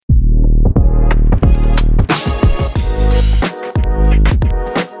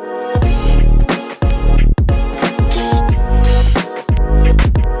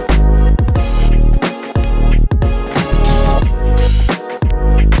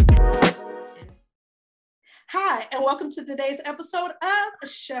and welcome to today's episode of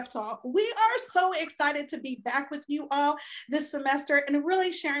Chef Talk. We are so excited to be back with you all this semester and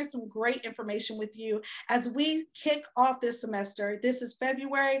really sharing some great information with you as we kick off this semester. This is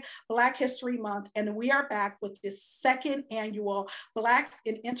February, Black History Month, and we are back with this second annual Blacks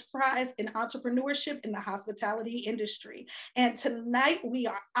in Enterprise and Entrepreneurship in the Hospitality Industry. And tonight we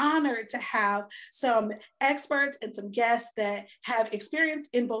are honored to have some experts and some guests that have experience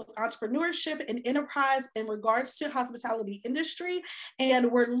in both entrepreneurship and enterprise in regards to hospitality industry.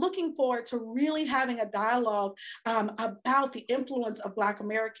 And we're looking forward to really having a dialogue about the influence of Black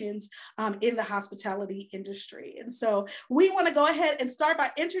Americans in the hospitality industry. And so we want to go ahead and start by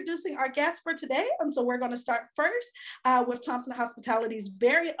introducing our guests for today. And so we're going to start first with Thompson Hospitality's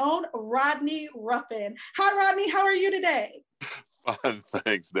very own Rodney Ruffin. Hi, Rodney. How are you today? Fine.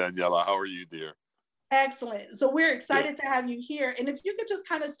 Thanks, Daniela. How are you, dear? Excellent. So we're excited to have you here. And if you could just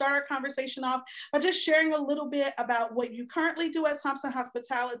kind of start our conversation off by just sharing a little bit about what you currently do at Thompson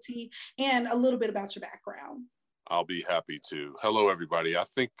Hospitality and a little bit about your background. I'll be happy to. Hello, everybody. I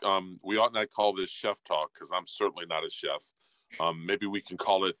think we ought not call this Chef Talk because I'm certainly not a chef. Maybe we can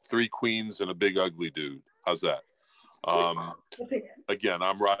call it Three Queens and a Big Ugly Dude. How's that? Again,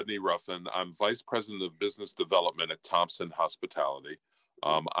 I'm Rodney Ruffin. I'm Vice President of Business Development at Thompson Hospitality.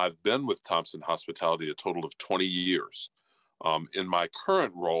 I've been with Thompson Hospitality a total of 20 years. In my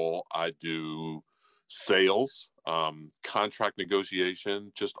current role, I do sales, contract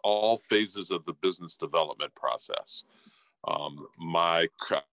negotiation, just all phases of the business development process. I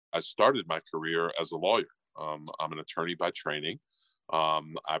started my career as a lawyer. I'm an attorney by training.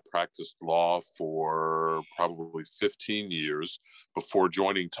 I practiced law for probably 15 years before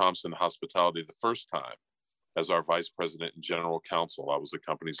joining Thompson Hospitality the first time as our vice president and general counsel. I was the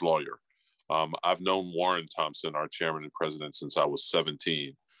company's lawyer. I've known Warren Thompson, our chairman and president, since I was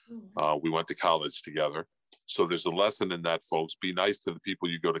 17. We went to college together. So there's a lesson in that, folks. Be nice to the people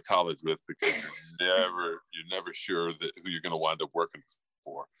you go to college with because you're never sure that who you're going to wind up working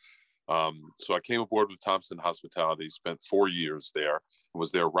for. So I came aboard with Thompson Hospitality, spent 4 years there, and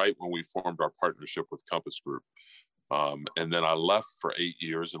was there right when we formed our partnership with Compass Group. And then I left for 8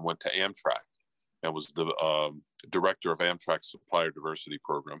 years and went to Amtrak and was the director of Amtrak's Supplier Diversity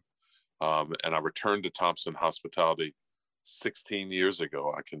Program. And I returned to Thompson Hospitality 16 years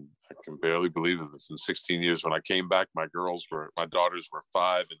ago. I can barely believe it. It's been 16 years. When I came back, my daughters were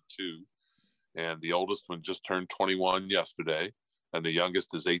 5 and 2, and the oldest one just turned 21 yesterday, and the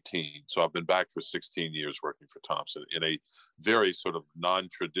youngest is 18. So I've been back for 16 years working for Thompson in a very sort of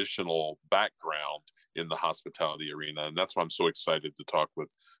non-traditional background in the hospitality arena. And that's why I'm so excited to talk with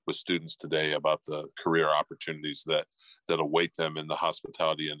students today about the career opportunities that await them in the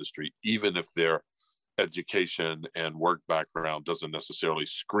hospitality industry, even if their education and work background doesn't necessarily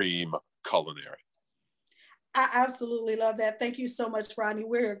scream culinary. I absolutely love that. Thank you so much, Rodney.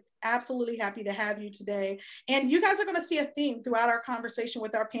 We're absolutely happy to have you today. And you guys are going to see a theme throughout our conversation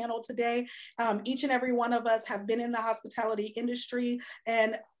with our panel today. Each and every one of us have been in the hospitality industry,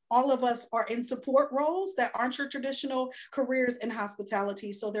 and all of us are in support roles that aren't your traditional careers in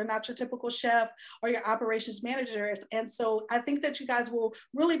hospitality. So they're not your typical chef or your operations managers. And so I think that you guys will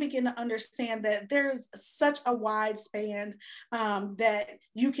really begin to understand that there's such a wide span that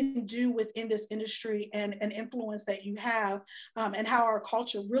you can do within this industry and an influence that you have and how our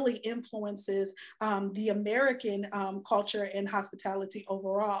culture really influences the American culture in hospitality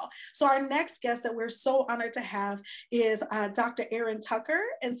overall. So our next guest that we're so honored to have is Dr. Erin Tucker.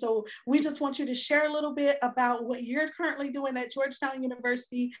 And so we just want you to share a little bit about what you're currently doing at Georgetown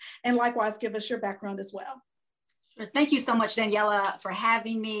University, and likewise give us your background as well. Sure. Thank you so much, Daniela, for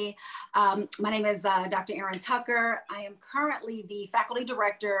having me. My name is Dr. Erin Tucker. I am currently the faculty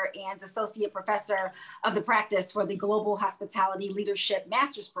director and associate professor of the practice for the Global Hospitality Leadership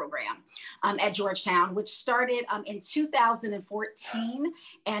Master's Program at Georgetown, which started in 2014,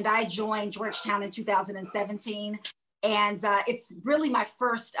 and I joined Georgetown in 2017. And it's really my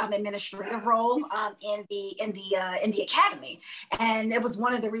first administrative role in the academy, and it was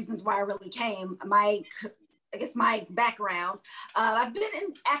one of the reasons why I really came. My background, I've been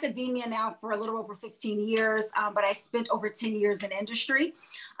in academia now for a little over 15 years, but I spent over 10 years in industry.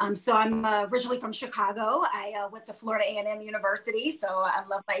 So I'm originally from Chicago. I went to Florida A&M University, so I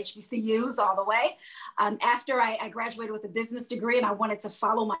love my HBCUs all the way. After I graduated with a business degree, and I wanted to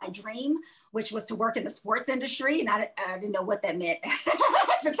follow my dream, which was to work in the sports industry. And I didn't know what that meant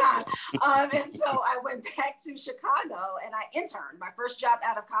at the time. And so I went back to Chicago and I interned. My first job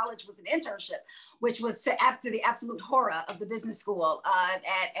out of college was an internship, which was to the absolute horror of the business school at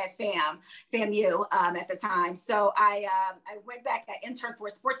FAMU at the time. So I went back, I interned for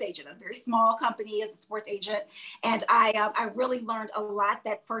a sports agent, a very small company as a sports agent. And I really learned a lot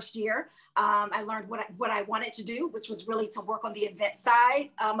that first year. I learned what I wanted to do, which was really to work on the event side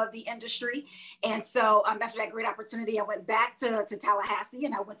of the industry. And so after that great opportunity, I went back to Tallahassee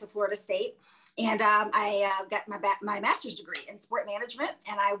and I went to Florida State. And I got my master's degree in sport management.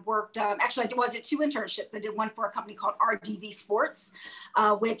 And I worked, actually, I did 2 internships. I did one for a company called RDV Sports,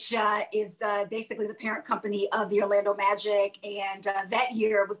 which is basically the parent company of the Orlando Magic. And that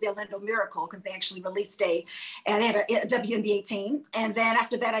year was the Orlando Miracle, because they actually released they had a WNBA team. And then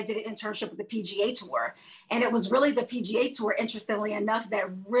after that, I did an internship with the PGA Tour. And it was really the PGA Tour, interestingly enough, that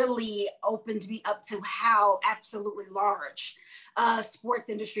really opened me up to how absolutely large sports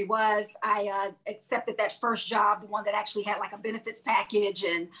industry was. I accepted that first job, the one that actually had like a benefits package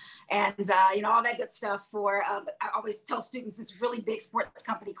and you know, all that good stuff for, I always tell students, this really big sports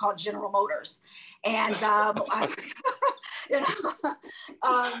company called General Motors. And, you know,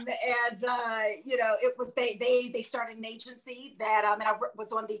 you know, it was, they started an agency that, and I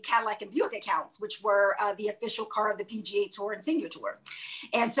was on the Cadillac and Buick accounts, which were the official car of the PGA Tour and Senior Tour.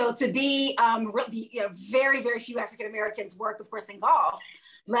 And so to be really, you know, very, very few African-Americans work, of course, in golf,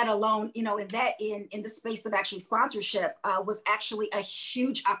 let alone, you know, in the space of actually sponsorship, was actually a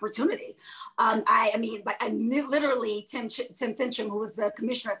huge opportunity. I mean, but I knew literally Tim Fincham, who was the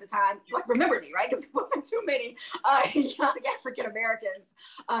commissioner at the time, like remembered me, right? Because it wasn't too many young African Americans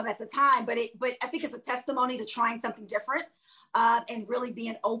at the time. But I think it's a testimony to trying something different and really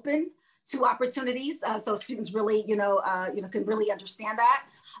being open to opportunities, so students really, you know, can really understand that.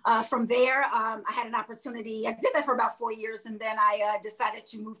 From there, I had an opportunity. I did that for about 4 years, and then I decided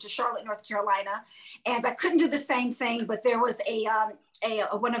to move to Charlotte, North Carolina. And I couldn't do the same thing, but there was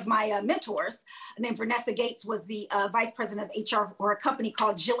one of my mentors named Vanessa Gates was the vice president of HR for a company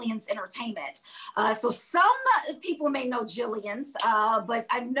called Jillian's Entertainment. So some people may know Jillian's, but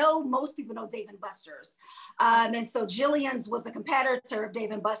I know most people know Dave & Buster's. And so Jillian's was a competitor of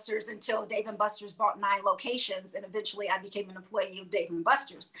Dave & Buster's until Dave & Buster's bought 9 locations, and eventually I became an employee of Dave &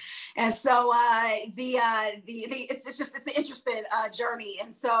 Buster's. And so it's an interesting journey.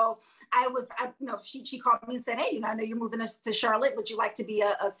 And so you know, she called me and said, hey, you know, I know you're moving to Charlotte. Would you like to be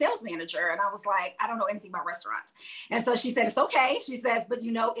a sales manager? And I was like, I don't know anything about restaurants. And so she said, it's okay. She says, but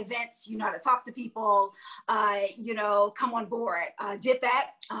you know, events, you know how to talk to people, you know, come on board. Did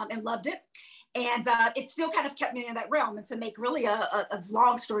that and loved it. And it still kind of kept me in that realm. And to make really a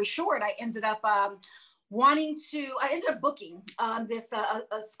long story short, I ended up booking this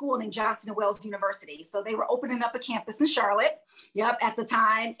a school named Johnson & Wales University. So they were opening up a campus in Charlotte, at the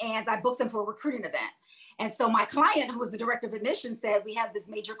time. And I booked them for a recruiting event. And so my client, who was the director of admissions, said, we have this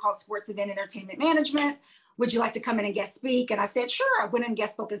major called Sports Event Entertainment Management. Would you like to come in and guest speak? And I said, sure. I went in and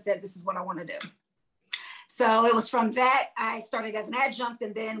guest spoke and said, this is what I want to do. So it was from that, I started as an adjunct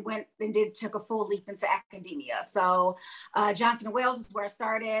and then took a full leap into academia. So Johnson & Wales is where I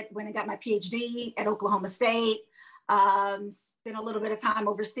started, went and got my PhD at Oklahoma State, spent a little bit of time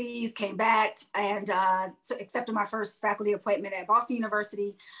overseas, came back and accepted my first faculty appointment at Boston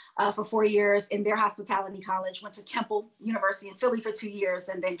University for 4 years in their hospitality college, went to Temple University in Philly for 2 years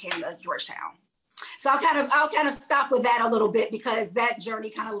and then came to Georgetown. So I'll kind of stop with that a little bit because that journey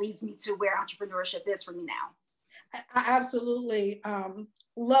kind of leads me to where entrepreneurship is for me now. I absolutely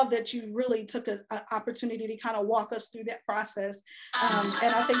love that you really took an opportunity to kind of walk us through that process.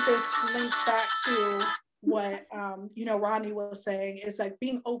 And I think this links back to what you know, Rodney was saying, is like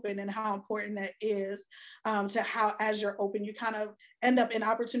being open and how important that is to how, as you're open, you kind of end up in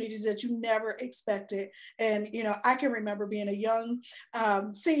opportunities that you never expected. And, you know, I can remember being a young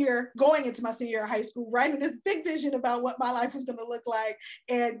senior, going into my senior year of high school, writing this big vision about what my life was going to look like.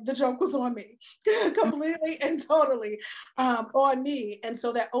 And the joke was on me, completely and totally on me. And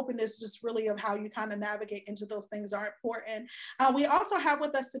so that openness just really of how you kind of navigate into those things are important. We also have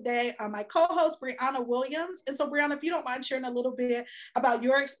with us today my co-host, Brianna Williams. And so Brianna, if you don't mind sharing a little bit about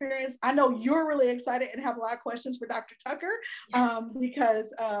your experience. I know you're really excited and have a lot of questions for Dr. Tucker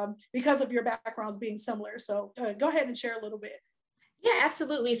because of your backgrounds being similar. So go ahead and share a little bit. Yeah,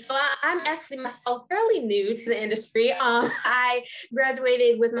 absolutely. So I'm actually myself fairly new to the industry. I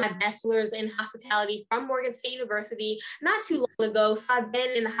graduated with my bachelor's in hospitality from Morgan State University not too long ago. So I've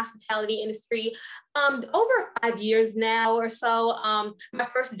been in the hospitality industry over 5 years now or so. My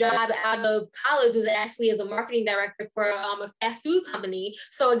first job out of college was actually as a marketing director for a fast food company.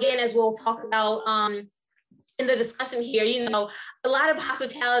 So again, as we'll talk about in the discussion here, you know, a lot of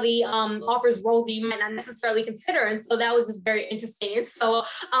hospitality offers roles that you might not necessarily consider. And so that was just very interesting. And so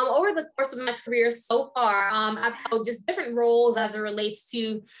over the course of my career so far, I've held just different roles as it relates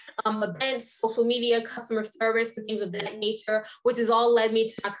to events, social media, customer service, and things of that nature, which has all led me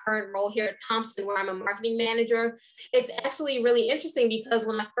to my current role here at Thomson, where I'm a marketing manager. It's actually really interesting because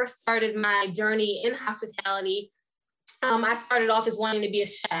when I first started my journey in hospitality, I started off as wanting to be a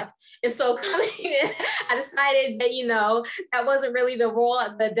chef. And so coming in, I decided that, you know, that wasn't really the role,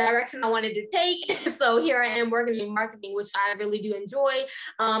 the direction I wanted to take. So here I am working in marketing, which I really do enjoy.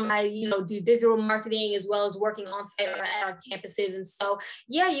 I, you know, do digital marketing as well as working on site at our campuses. And so,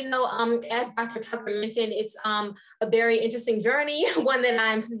 yeah, you know, as Dr. Tucker mentioned, it's a very interesting journey, one that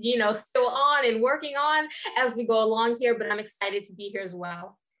I'm, you know, still on and working on as we go along here, but I'm excited to be here as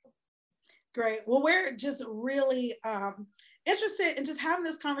well. Great. Well, we're just really interested in just having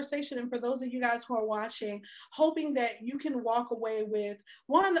this conversation. And for those of you guys who are watching, hoping that you can walk away with,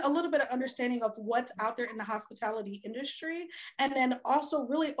 one, a little bit of understanding of what's out there in the hospitality industry, and then also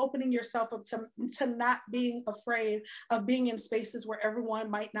really opening yourself up to not being afraid of being in spaces where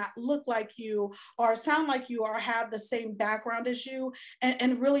everyone might not look like you or sound like you or have the same background as you,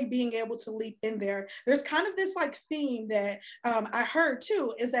 and really being able to leap in there. There's kind of this like theme that I heard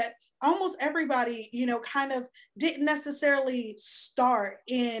too, is that almost everybody, you know, kind of didn't necessarily start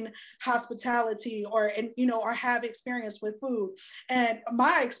in hospitality or have experience with food. And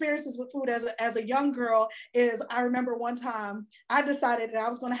my experiences with food as a young girl is, I remember one time I decided that I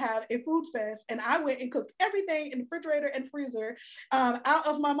was going to have a food fest, and I went and cooked everything in the refrigerator and freezer out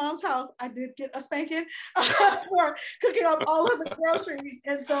of my mom's house. I did get a spanking for cooking up all of the groceries.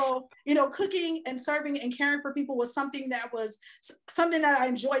 And so, you know, cooking and serving and caring for people was something that I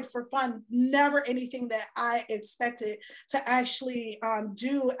enjoyed for fun, never anything that I expected to actually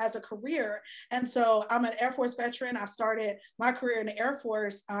do as a career. And so I'm an Air Force veteran. I started my career in the Air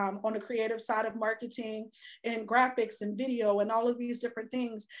Force on the creative side of marketing and graphics and video and all of these different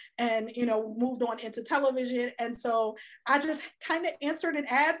things, and, you know, moved on into television. And so I just kind of answered an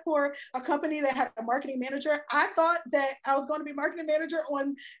ad for a company that had a marketing manager. I thought that I was going to be marketing manager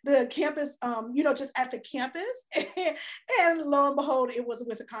on the campus, you know, just at the campus. And lo and behold, it was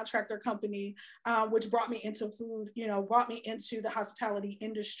with a contractor company, which brought me into food, you know, brought me into the hospitality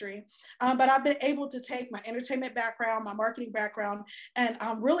industry. But I've been able to take my entertainment background, my marketing background, and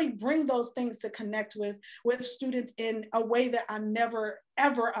really bring those things to connect with students in a way that I never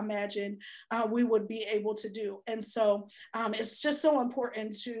ever imagined we would be able to do. And so it's just so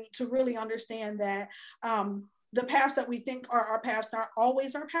important to really understand that the paths that we think are our paths aren't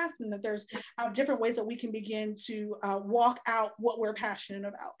always our paths, and that there's different ways that we can begin to walk out what we're passionate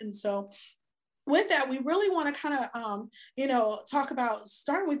about. And so with that, we really want to kind of, you know, talk about,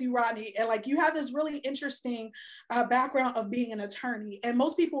 starting with you, Rodney, and like, you have this really interesting background of being an attorney, and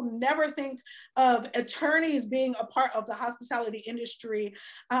most people never think of attorneys being a part of the hospitality industry.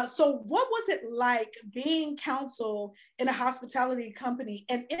 So what was it like being counsel in a hospitality company,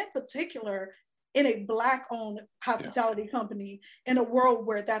 and in particular, in a Black-owned hospitality company, in a world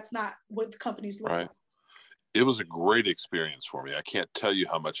where that's not what the companies look like? It was a great experience for me. I can't tell you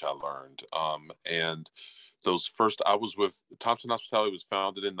how much I learned. And those first, I was with Thomson Hospitality, was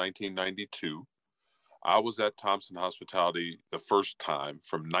founded in 1992. I was at Thomson Hospitality the first time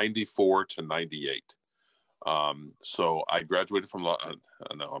from 94 to 98. So I graduated from law.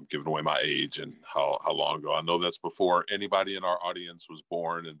 I know I'm giving away my age and how long ago. I know that's before anybody in our audience was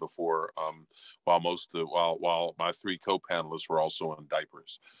born, and before while my three co-panelists were also in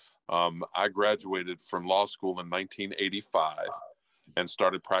diapers. I graduated from law school in 1985 and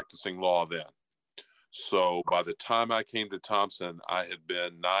started practicing law then. So by the time I came to Thomson, I had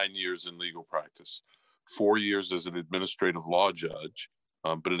been 9 years in legal practice, 4 years as an administrative law judge,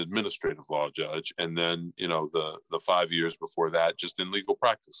 but an administrative law judge. And then, you know, the 5 years before that, just in legal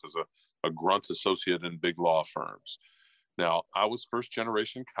practice as a grunt associate in big law firms. Now, I was first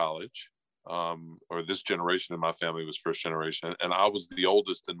generation college. Or this generation in my family was first generation, and I was the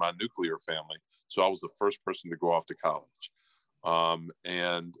oldest in my nuclear family, so I was the first person to go off to college.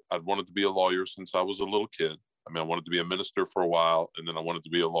 And I'd wanted to be a lawyer since I was a little kid. I mean, I wanted to be a minister for a while, and then I wanted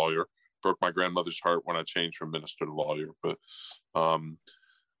to be a lawyer. Broke my grandmother's heart when I changed from minister to lawyer, but I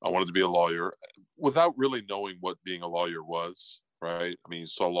wanted to be a lawyer without really knowing what being a lawyer was. Right? I mean, you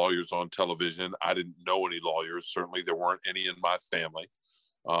saw lawyers on television. I didn't know any lawyers. Certainly, there weren't any in my family.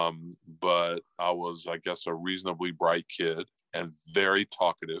 But I was, I guess, a reasonably bright kid and very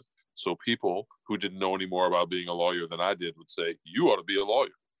talkative. So people who didn't know any more about being a lawyer than I did would say, "You ought to be a lawyer."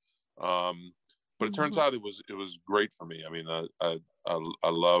 But it turns out it was great for me. I mean,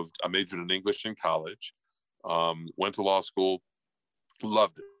 I majored in English in college. Went to law school,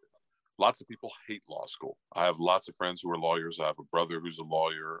 loved it. Lots of people hate law school. I have lots of friends who are lawyers. I have a brother who's a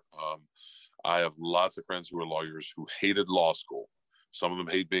lawyer. I have lots of friends who are lawyers who hated law school. Some of them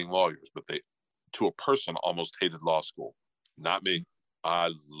hate being lawyers, but they, to a person, almost hated law school. Not me.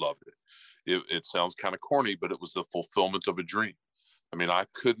 I loved it. It sounds kind of corny, but it was the fulfillment of a dream. I mean, I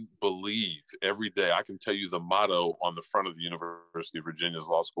couldn't believe every day. I can tell you the motto on the front of the University of Virginia's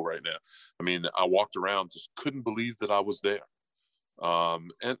law school right now. I mean, I walked around, just couldn't believe that I was there.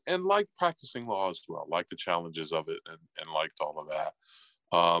 And liked practicing law as well, liked the challenges of it, and liked all of that.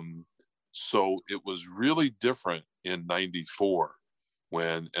 So it was really different in '94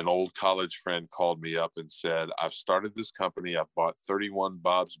 when an old college friend called me up and said, I've started this company. I've bought 31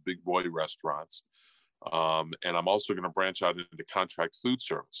 Bob's Big Boy restaurants. And I'm also going to branch out into contract food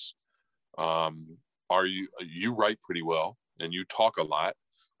service. You write pretty well and you talk a lot.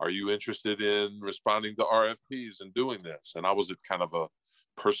 Are you interested in responding to RFPs and doing this? And I was at kind of a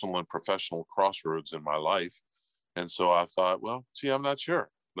personal and professional crossroads in my life. And so I thought, well, gee, I'm not sure.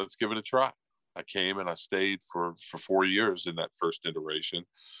 Let's give it a try. I came and I stayed for 4 years in that first iteration.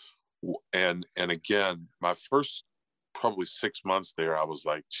 And again, my first probably 6 months there, I was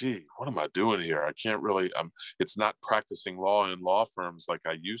like, gee, what am I doing here? I can't really, it's not practicing law in law firms like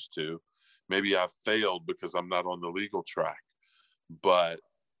I used to. Maybe I failed because I'm not on the legal track. But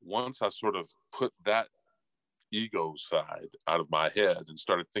once I sort of put that ego side out of my head and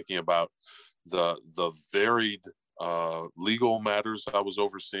started thinking about the varied legal matters I was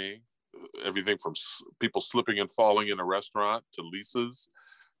overseeing, everything from people slipping and falling in a restaurant to leases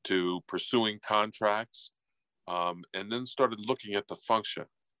to pursuing contracts, and then started looking at the function.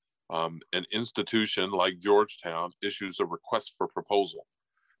 An institution like Georgetown issues a request for proposal.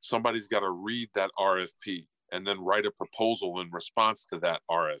 Somebody's got to read that RFP and then write a proposal in response to that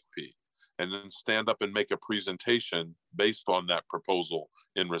RFP, and then stand up and make a presentation based on that proposal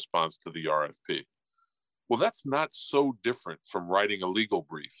in response to the RFP. Well, that's not so different from writing a legal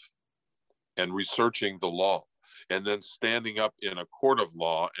brief and researching the law, and then standing up in a court of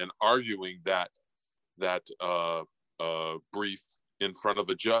law and arguing that brief in front of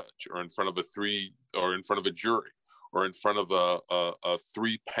a judge, or in front of a jury, or in front of a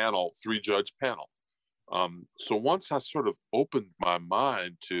three-judge panel. So once I sort of opened my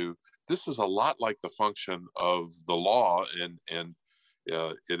mind to, this is a lot like the function of the law, and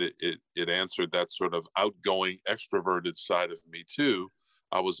it answered that sort of outgoing, extroverted side of me too,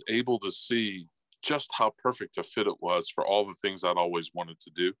 I was able to see just how perfect a fit it was for all the things I'd always wanted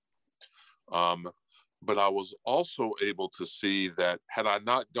to do. But I was also able to see that had I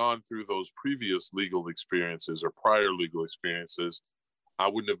not gone through those previous legal experiences or prior legal experiences, I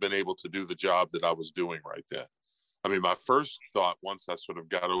wouldn't have been able to do the job that I was doing right then. I mean, my first thought once I sort of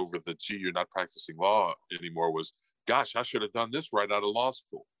got over the, gee, you're not practicing law anymore, was, gosh, I should have done this right out of law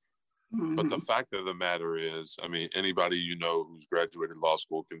school. Mm-hmm. But the fact of the matter is, I mean, anybody you know who's graduated law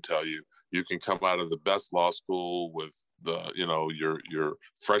school can tell you, you can come out of the best law school with the, your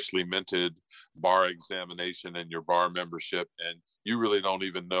freshly minted bar examination and your bar membership, and you really don't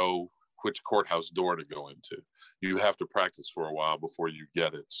even know which courthouse door to go into. You have to practice for a while before you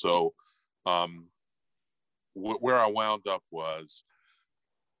get it. So where I wound up was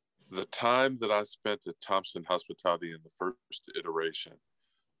the time that I spent at Thompson Hospitality in the first iteration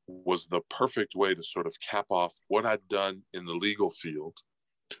was the perfect way to sort of cap off what I'd done in the legal field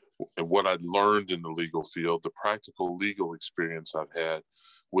and what I'd learned in the legal field, the practical legal experience I've had,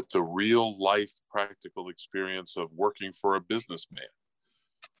 with the real life practical experience of working for a businessman.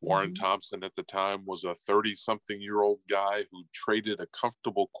 Warren Thompson at the time was a 30-something-year-old guy who traded a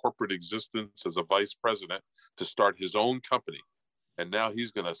comfortable corporate existence as a vice president to start his own company. And now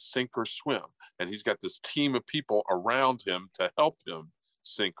he's going to sink or swim. And he's got this team of people around him to help him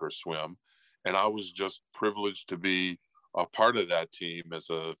sink or swim. And I was just privileged to be a part of that team as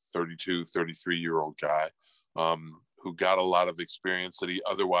a 32, 33-year-old guy who got a lot of experience that he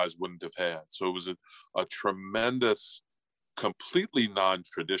otherwise wouldn't have had. So it was a tremendous, completely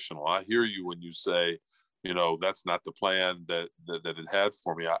non-traditional. I hear you when you say, that's not the plan that it had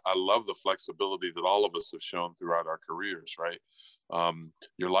for me. I love the flexibility that all of us have shown throughout our careers, right?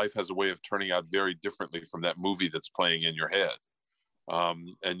 Your life has a way of turning out very differently from that movie that's playing in your head.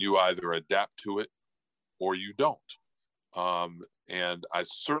 And you either adapt to it or you don't. And I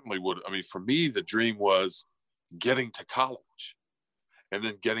certainly would. I mean, for me, the dream was getting to college and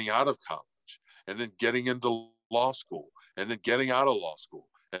then getting out of college and then getting into law school and then getting out of law school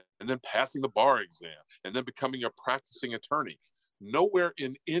and then passing the bar exam and then becoming a practicing attorney. Nowhere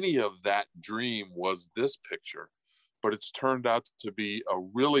in any of that dream was this picture, but it's turned out to be a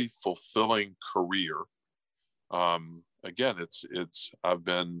really fulfilling career Again, I've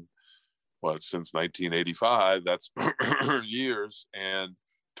been, since 1985, that's years. And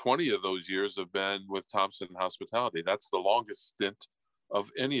 20 of those years have been with Thompson Hospitality. That's the longest stint of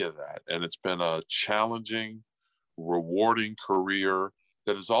any of that. And it's been a challenging, rewarding career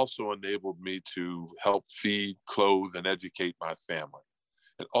that has also enabled me to help feed, clothe, and educate my family.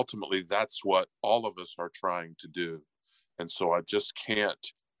 And ultimately, that's what all of us are trying to do. And so I just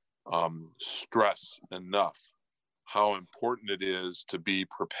can't stress enough how important it is to be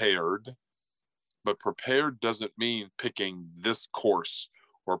prepared. But prepared doesn't mean picking this course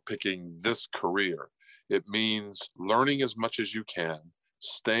or picking this career. It means learning as much as you can,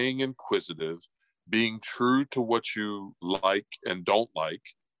 staying inquisitive, being true to what you like and don't like,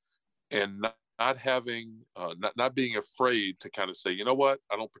 and not being afraid to kind of say, you know what,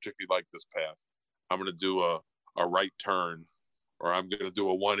 I don't particularly like this path. I'm going to do a right turn, or I'm going to do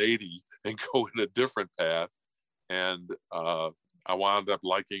a 180 and go in a different path. And I wound up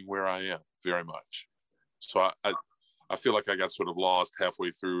liking where I am very much. So I feel like I got sort of lost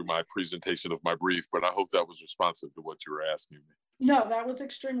halfway through my presentation of my brief, but I hope that was responsive to what you were asking me. No, that was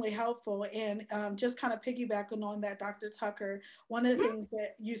extremely helpful. And just kind of piggybacking on that, Dr. Tucker, one of the things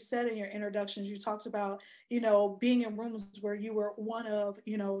that you said in your introductions, you talked about, being in rooms where you were one of,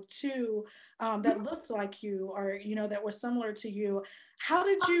 two that looked like you, or, that were similar to you. How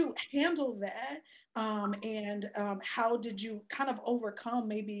did you handle that? And how did you kind of overcome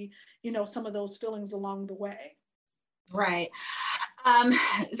maybe, some of those feelings along the way? Right.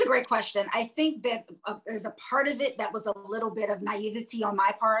 It's a great question. I think that there's a part of it that was a little bit of naivety on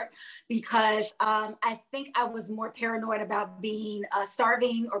my part, because I think I was more paranoid about being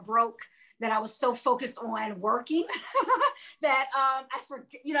starving or broke, that I was so focused on working that I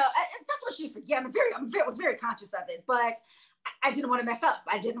forget, that's what you forget. I was very conscious of it, but I didn't want to mess up.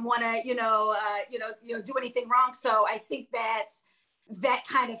 I didn't want to, do anything wrong. So I think that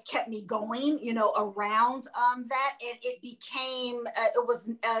kind of kept me going, around that. And it became, it was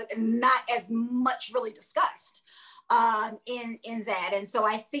not as much really discussed in that. And so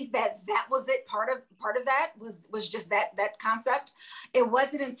I think that was it. Part of that was just that concept. It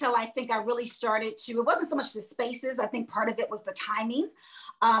wasn't until I think I really started to, it wasn't so much the spaces. I think part of it was the timing.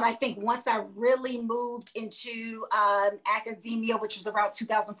 I think once I really moved into academia, which was around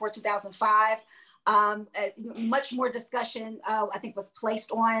 2004, 2005, much more discussion, I think, was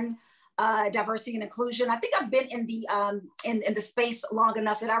placed on diversity and inclusion. I think I've been in the space long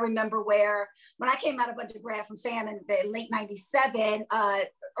enough that I remember when I came out of undergrad from FAM in the late 97,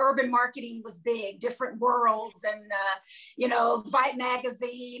 urban marketing was big, different worlds, and Vibe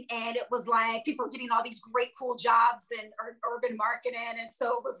magazine, and it was like people were getting all these great cool jobs in urban marketing, and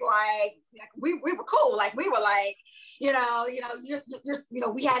so it was like we were cool, like we were like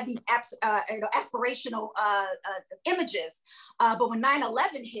we had these aspirational images, but when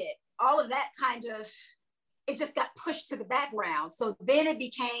 9/11 hit, all of that kind of, it just got pushed to the background. So then it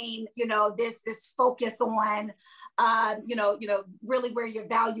became, this focus on, really where your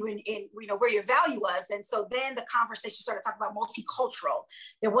value where your value was. And so then the conversation started talking about multicultural.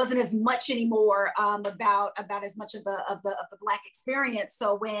 There wasn't as much anymore about as much of the Black experience.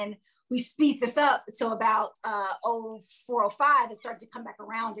 So when we speed this up, so about 0405, it started to come back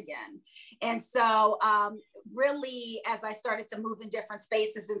around again. And so really, as I started to move in different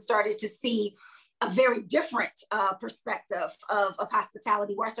spaces and started to see a very different perspective of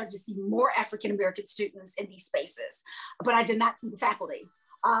hospitality, where I started to see more African-American students in these spaces, but I did not see the faculty.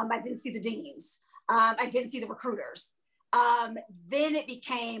 I didn't see the deans. I didn't see the recruiters. Then it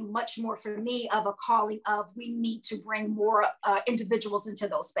became much more for me of a calling of, we need to bring more individuals into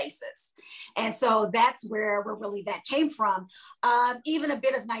those spaces. And so that's where really that came from. Even a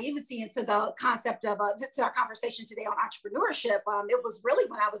bit of naivety into the concept of, to our conversation today on entrepreneurship. It was really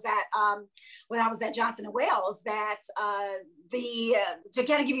when I was at Johnson & Wales that to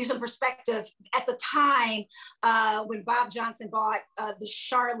kind of give you some perspective, at the time when Bob Johnson bought the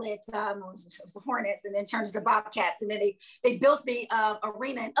Charlotte, it was the Hornets, and then turned to the Bobcats, and then they built the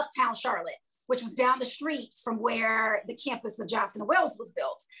arena in Uptown Charlotte, which was down the street from where the campus of Johnson & Wales was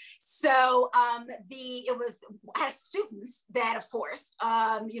built. So I had students that, of course,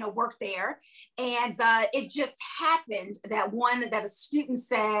 worked there, and it just happened that a student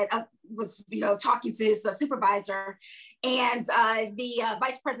said, was talking to his supervisor, and the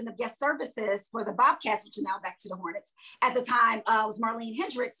vice president of guest services for the Bobcats, which are now back to the Hornets, at the time was Marlene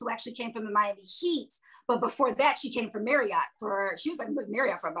Hendricks, who actually came from the Miami Heat. But before that, she came from Marriott she was with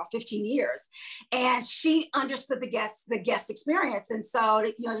Marriott for about 15 years. And she understood the guest experience. And so,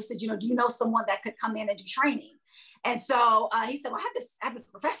 they said, do you know someone that could come in and do training? And so he said, well, I have this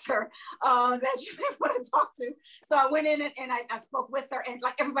professor that you may want to talk to. So I went in and I spoke with her, and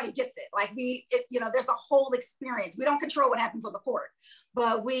like everybody gets it. Like there's a whole experience. We don't control what happens on the court,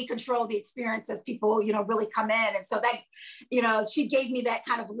 but we control the experience as people, really come in. And so that, she gave me that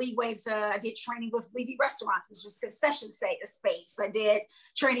kind of leeway I did training with Levy Restaurants, which was concession space. I did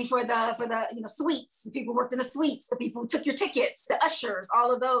training for the suites. People worked in the suites, the people who took your tickets, the ushers,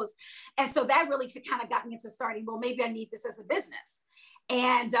 all of those. And so that really kind of got me into starting, well, maybe I need this as a business.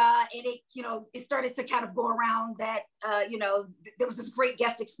 And it, it started to kind of go around that, there was this great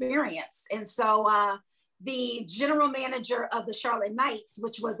guest experience. And so the general manager of the Charlotte Knights,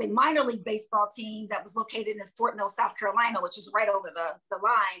 which was a minor league baseball team that was located in Fort Mill, South Carolina, which is right over the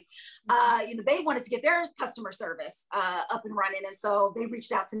line, they wanted to get their customer service up and running. And so they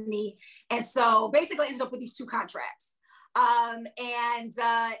reached out to me. And so basically I ended up with these 2 contracts. And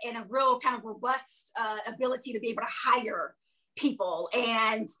a real kind of robust ability to be able to hire people.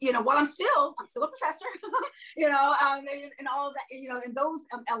 And while I'm still a professor, and all of that, in those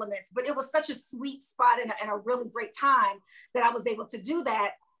elements. But it was such a sweet spot and a really great time that I was able to do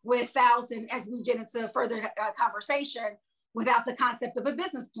that without, and as we get into further conversation, without the concept of a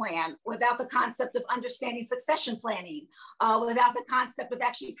business plan, without the concept of understanding succession planning, without the concept of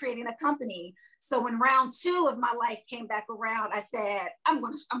actually creating a company. So when round 2 of my life came back around, I said, I'm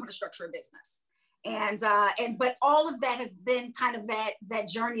going to structure a business. But all of that has been kind of that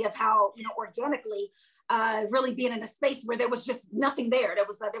journey of how, organically, really being in a space where there was just nothing there. There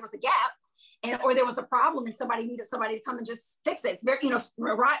was a gap, or there was a problem and somebody needed somebody to come and just fix it.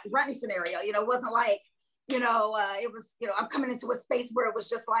 Rodney scenario, it wasn't like, it was, I'm coming into a space where it was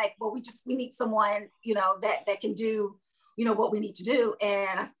just like, well, we need someone, that can do, what we need to do.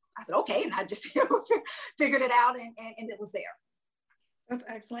 And I said, okay. And I just, figured it out and it was there. That's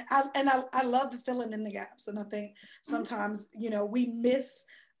excellent. I love the filling in the gaps. And I think sometimes, we miss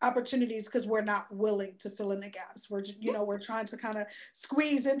opportunities because we're not willing to fill in the gaps. We're trying to kind of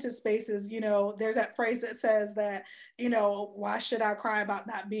squeeze into spaces. There's that phrase that says that, why should I cry about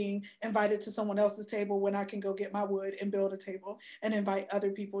not being invited to someone else's table when I can go get my wood and build a table and invite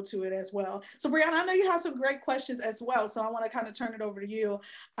other people to it as well. So Brianna, I know you have some great questions as well. So I want to kind of turn it over to you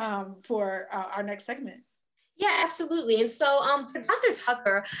for our next segment. Yeah, absolutely. And so for Dr.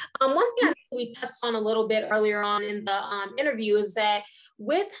 Tucker, one thing I think we touched on a little bit earlier on in the interview is that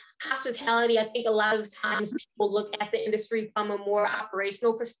with hospitality, I think a lot of times people look at the industry from a more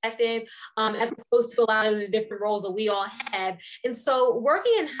operational perspective, as opposed to a lot of the different roles that we all have. And so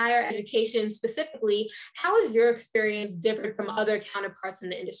working in higher education specifically, how is your experience different from other counterparts in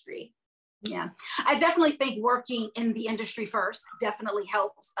the industry? Yeah, I definitely think working in the industry first definitely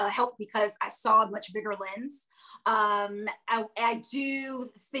helped because I saw a much bigger lens. I do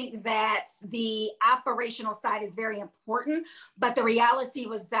think that the operational side is very important, but the reality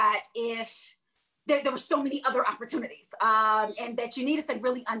was that if there were so many other opportunities and that you needed to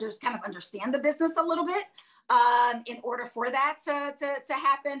really understand the business a little bit in order for that to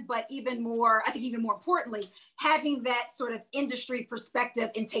happen. But even more importantly, having that sort of industry perspective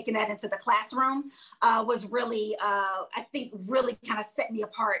and taking that into the classroom was really, I think, really kind of set me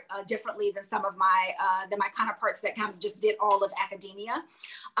apart differently than some of my counterparts that kind of just did all of academia.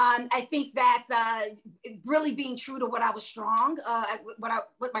 I think that really being true to what I was strong,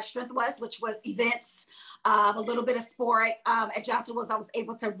 what my strength was, which was events, a little bit of sport. At Johnson Wales, I was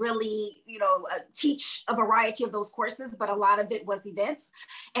able to really, teach a variety of those courses, but a lot of it was events.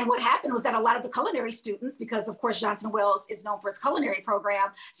 And what happened was that a lot of the culinary students, because of course Johnson Wales is known for its culinary program,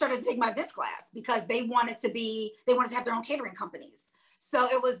 started to take my events class because they wanted to have their own catering companies. So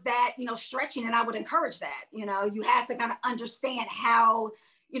it was that, stretching, and I would encourage that. You had to kind of understand how,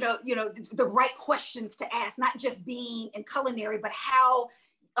 the right questions to ask, not just being in culinary, but how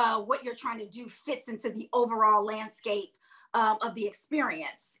what you're trying to do fits into the overall landscape of the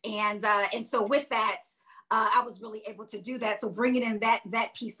experience. And so with that, I was really able to do that. So bringing in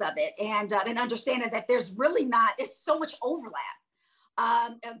that piece of it and understanding that there's really it's so much overlap.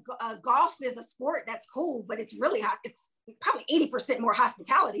 Golf is a sport that's cool, but it's probably 80% more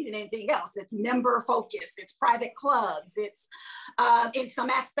hospitality than anything else. It's member focused, it's private clubs, it's in some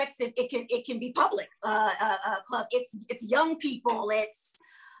aspects it can be public club. It's young people,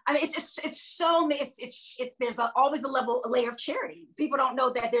 there's always a layer of charity. People don't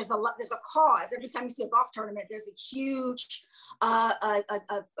know that there's a cause. Every time you see a golf tournament, there's a huge a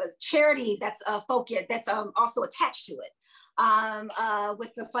charity that's focused, that's also attached to it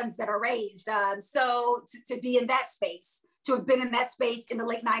with the funds that are raised. So to be in that space, to have been in that space in the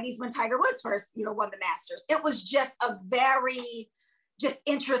late 90s when Tiger Woods first, won the Masters, it was just a very just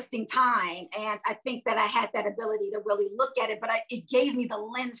interesting time. And I think that I had that ability to really look at it, but it gave me the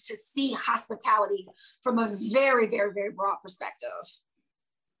lens to see hospitality from a very, very, very broad perspective.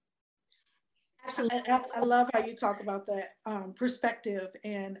 I love how you talk about that perspective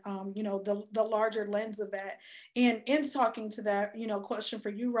and, you know, the larger lens of that. And in talking to that, you know, question for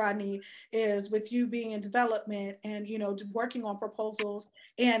you, Rodney, is with you being in development and, you know, working on proposals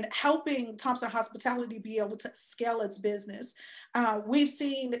and helping Thompson Hospitality be able to scale its business. We've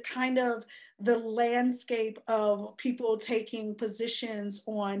seen kind of the landscape of people taking positions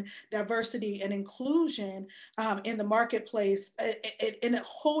on diversity and inclusion in the marketplace in a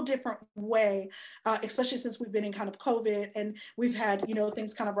whole different way. Especially since we've been in kind of COVID and we've had, you know,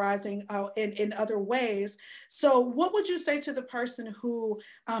 things kind of rising in other ways. So what would you say to the person who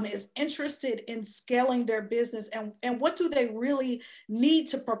is interested in scaling their business, and what do they really need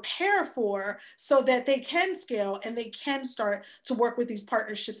to prepare for so that they can scale and they can start to work with these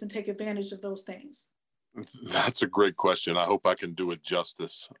partnerships and take advantage of those things? That's a great question. I hope I can do it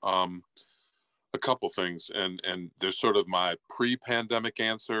justice. A couple things, and there's sort of my pre-pandemic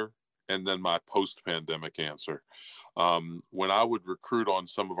answer and then my post-pandemic answer. When I would recruit on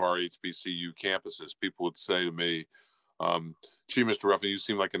some of our HBCU campuses, people would say to me, gee, Mr. Ruffin, you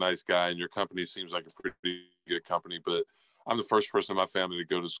seem like a nice guy and your company seems like a pretty good company, but I'm the first person in my family to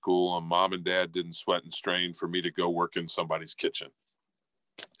go to school, and mom and dad didn't sweat and strain for me to go work in somebody's kitchen.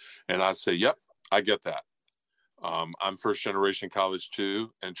 And I say, yep, I get that. I'm first generation college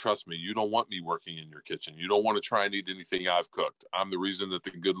too. And trust me, you don't want me working in your kitchen. You don't want to try and eat anything I've cooked. I'm the reason that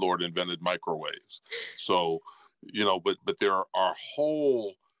the good Lord invented microwaves. So, you know, but there are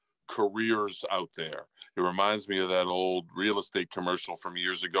whole careers out there. It reminds me of that old real estate commercial from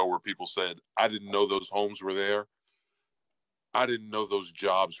years ago where people said, I didn't know those homes were there. I didn't know those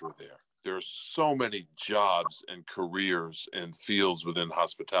jobs were there. There's so many jobs and careers and fields within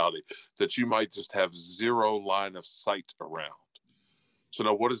hospitality that you might just have zero line of sight around. So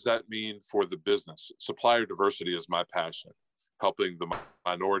now what does that mean for the business? Supplier diversity is my passion, helping the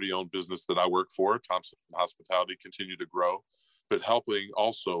minority-owned business that I work for, Thompson Hospitality, continue to grow, but helping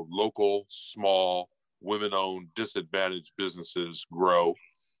also local, small, women-owned, disadvantaged businesses grow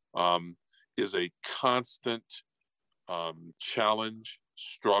is a constant challenge,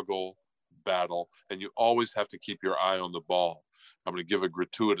 struggle, battle, and you always have to keep your eye on the ball. I'm going to give a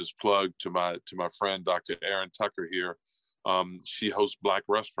gratuitous plug to my friend, Dr. Erin Tucker here. She hosts Black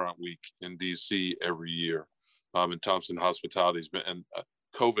Restaurant Week in DC every year. And Thompson Hospitality's been, and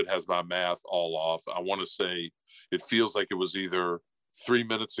COVID has my math all off. I want to say it feels like it was either 3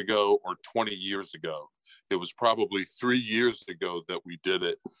 minutes ago or 20 years ago. It was probably 3 years ago that we did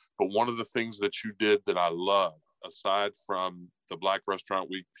it. But one of the things that you did that I love, aside from the Black Restaurant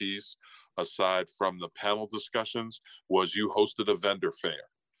Week piece, aside from the panel discussions, was you hosted a vendor fair.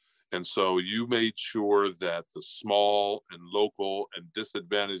 And so you made sure that the small and local and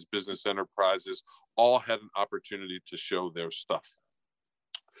disadvantaged business enterprises all had an opportunity to show their stuff.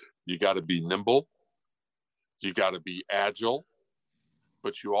 You got to be nimble, you got to be agile,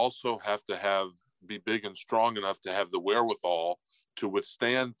 but you also have to be big and strong enough to have the wherewithal to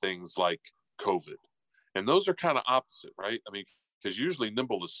withstand things like COVID. And those are kind of opposite, right? I mean, because usually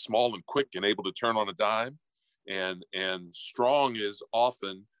nimble is small and quick and able to turn on a dime, and strong is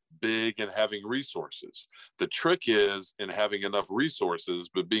often big and having resources. The trick is in having enough resources,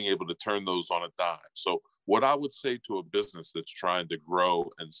 but being able to turn those on a dime. So what I would say to a business that's trying to grow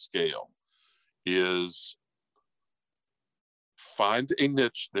and scale is find a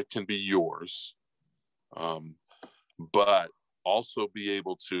niche that can be yours, but also be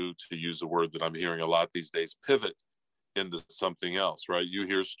able to use a word that I'm hearing a lot these days, pivot into something else, right? You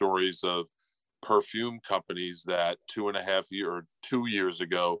hear stories of perfume companies that 2 years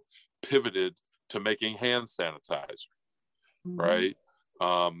ago pivoted to making hand sanitizer, right?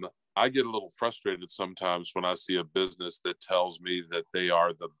 I get a little frustrated sometimes when I see a business that tells me that they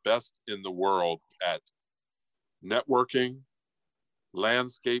are the best in the world at networking,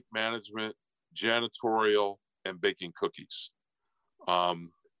 landscape management, janitorial, and baking cookies.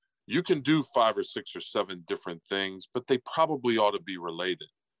 You can do 5 or 6 or 7 different things, but they probably ought to be related.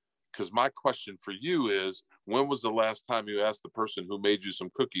 Because my question for you is, when was the last time you asked the person who made you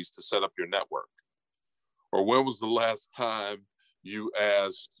some cookies to set up your network? Or when was the last time you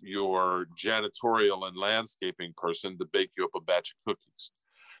asked your janitorial and landscaping person to bake you up a batch of cookies?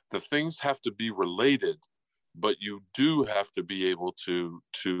 The things have to be related, but you do have to be able to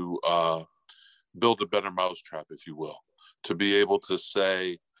build a better mousetrap, if you will, to be able to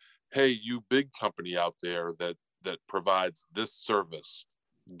say, hey, you big company out there that provides this service,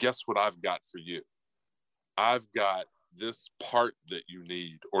 guess what I've got for you? I've got this part that you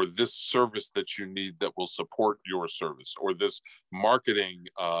need, or this service that you need that will support your service, or this marketing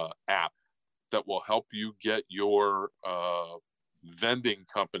app that will help you get your vending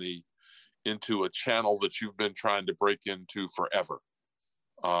company into a channel that you've been trying to break into forever.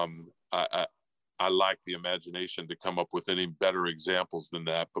 I lack the imagination to come up with any better examples than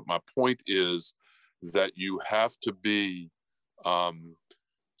that. But my point is that you have to be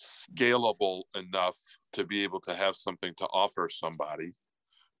scalable enough to be able to have something to offer somebody,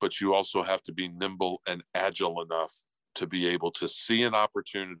 but you also have to be nimble and agile enough to be able to see an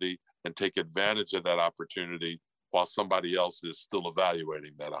opportunity and take advantage of that opportunity while somebody else is still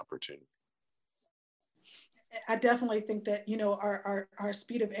evaluating that opportunity. I definitely think that, you know, our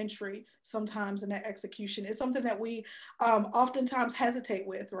speed of entry sometimes in that execution is something that we oftentimes hesitate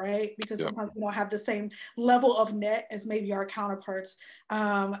with, right? Because sometimes we don't have the same level of net as maybe our counterparts.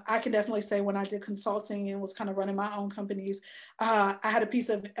 I can definitely say when I did consulting and was kind of running my own companies, I had a piece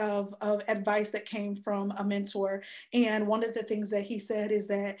of advice that came from a mentor. And one of the things that he said is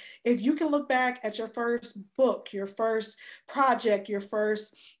that if you can look back at your first book, your first project, your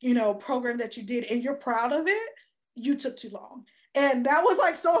first, you know, program that you did, and you're proud of it, you took too long. And that was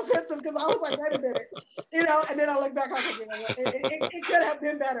like so offensive because I was like, wait a minute, you know, and then I look back, I was like, you know, it could have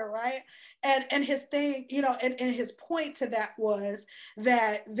been better, right? And his thing, you know, and his point to that was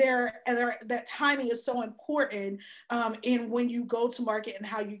that that timing is so important in when you go to market and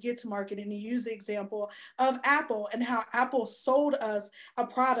how you get to market. And he used the example of Apple and how Apple sold us a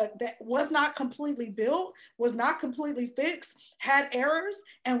product that was not completely built, was not completely fixed, had errors,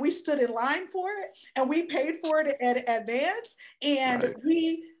 and we stood in line for it, and we paid for it in advance. And right.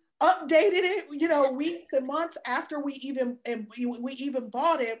 We updated it, you know, weeks and months after we even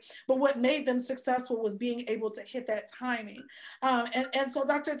bought it. But what made them successful was being able to hit that timing. And so,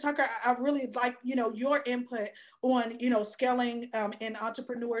 Dr. Tucker, I really like, you know, your input on, you know, scaling in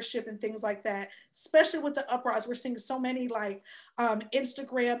entrepreneurship and things like that, especially with the uprise. We're seeing so many like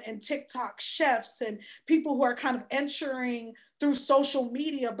Instagram and TikTok chefs and people who are kind of entering through social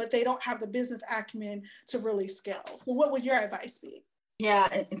media, but they don't have the business acumen to really scale. So what would your advice be? Yeah,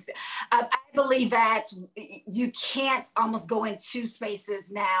 I believe that you can't almost go in two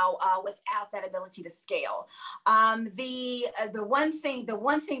spaces now without that ability to scale. The one thing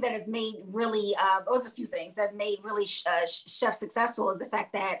that has made really, there's a few things that made really chefs successful is the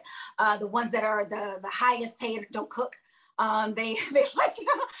fact that the ones that are the highest paid don't cook. They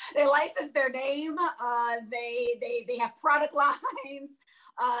license their name. They have product lines.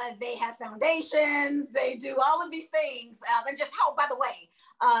 They have foundations. They do all of these things, and just how. By the way,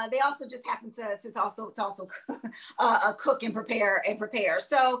 they also just happen to also cook and prepare.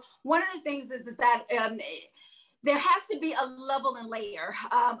 So one of the things is that there has to be a level and layer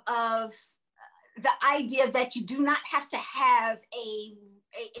of the idea that you do not have to have a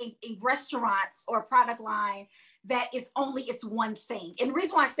restaurant or a product line that is only its one thing. And the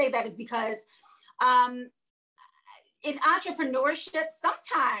reason why I say that is because in entrepreneurship,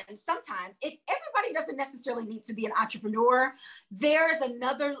 sometimes everybody doesn't necessarily need to be an entrepreneur. There's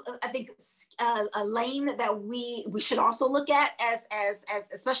another, I think, a lane that we should also look at as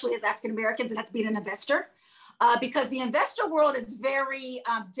especially as African Americans, and that's being an investor, because the investor world is very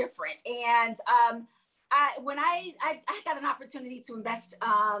different. And when I got an opportunity to invest,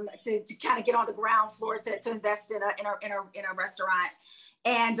 to kind of get on the ground floor to invest in a restaurant,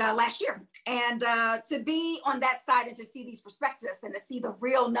 and last year, and to be on that side and to see these prospectus and to see the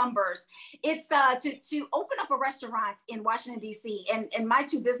real numbers, it's to open up a restaurant in Washington, D.C. And my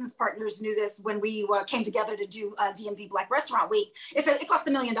two business partners knew this when we came together to do DMV Black Restaurant Week. It cost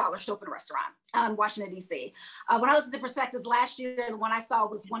 $1 million to open a restaurant in Washington, D.C. When I looked at the prospectus last year, the one I saw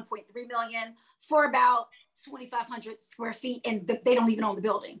was $1.3 million for about 2,500 square feet, and they don't even own the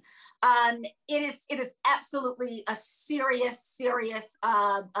building. It is absolutely a serious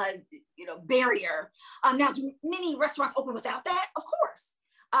barrier. Now, do many restaurants open without that? Of course.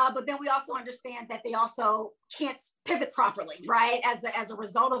 But then we also understand that they also can't pivot properly, right? As a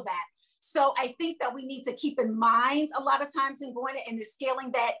result of that. So I think that we need to keep in mind a lot of times in going and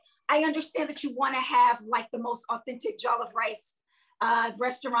scaling that. I understand that you want to have like the most authentic jollof rice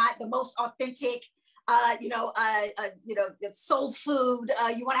restaurant, the most authentic soul food.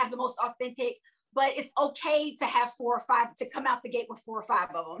 You want to have the most authentic, but it's okay to have 4 or 5, to come out the gate with 4 or 5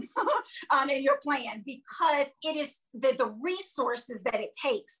 of them in your plan, because it is the resources that it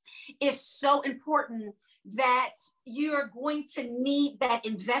takes is so important that you're going to need that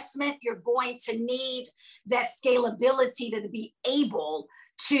investment. You're going to need that scalability to be able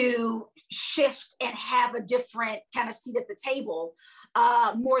to shift and have a different kind of seat at the table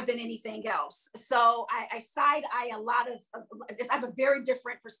more than anything else. So I side eye a lot of this. I have a very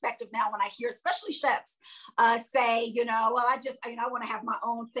different perspective now when I hear, especially chefs, say, you know, well, I want to have my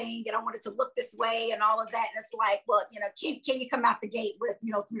own thing and I want it to look this way and all of that. And it's like, well, you know, can you come out the gate with,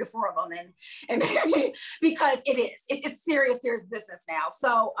 you know, 3 to 4 of them? And because it's serious business now.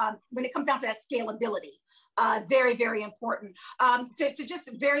 So when it comes down to that scalability, very, very important. To just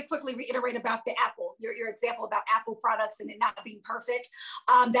very quickly reiterate about the Apple, your example about Apple products and it not being perfect.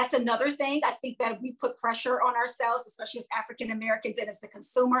 That's another thing. I think that we put pressure on ourselves, especially as African Americans and as the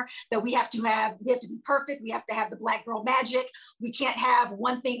consumer, that we have to be perfect. We have to have the Black girl magic. We can't have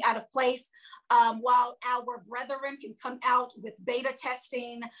one thing out of place. While our brethren can come out with beta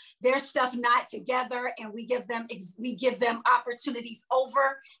testing, their stuff not together, and we give them opportunities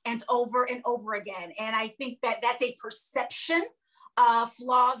over and over and over again. And I think that that's a perception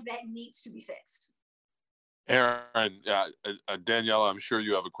flaw that needs to be fixed. Aaron, Daniela, I'm sure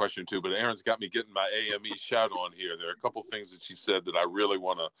you have a question too, but Aaron's got me getting my AME shout on here. There are a couple things that she said that I really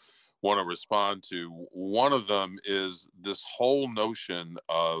want to respond to. One of them is this whole notion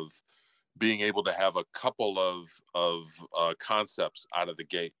of being able to have a couple of concepts out of the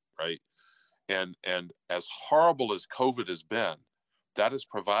gate, right? And as horrible as COVID has been, that has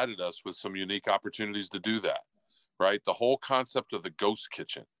provided us with some unique opportunities to do that, right? The whole concept of the ghost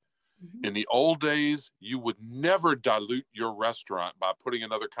kitchen. Mm-hmm. In the old days, you would never dilute your restaurant by putting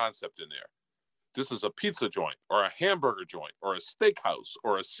another concept in there. This is a pizza joint or a hamburger joint or a steakhouse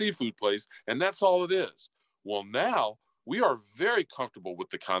or a seafood place, and that's all it is. Well, now we are very comfortable with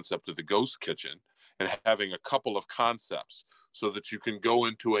the concept of the ghost kitchen and having a couple of concepts so that you can go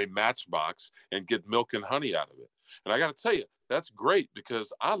into a Matchbox and get milk and honey out of it. And I got to tell you, that's great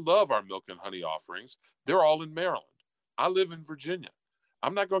because I love our milk and honey offerings. They're all in Maryland. I live in Virginia.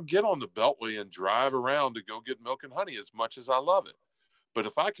 I'm not going to get on the Beltway and drive around to go get milk and honey as much as I love it. But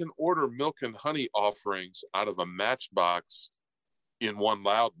if I can order milk and honey offerings out of a Matchbox in One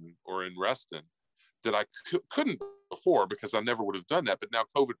Loudoun or in Reston that I couldn't before because I never would have done that. But now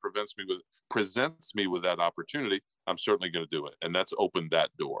COVID presents me with that opportunity. I'm certainly going to do it. And that's opened that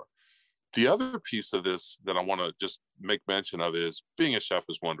door. The other piece of this that I want to just make mention of is being a chef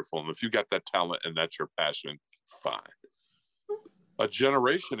is wonderful. And if you got that talent and that's your passion, fine. A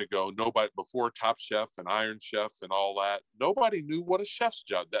generation ago, nobody, before Top Chef and Iron Chef and all that, nobody knew what a chef's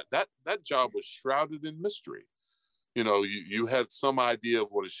job, that job was shrouded in mystery. You know, you had some idea of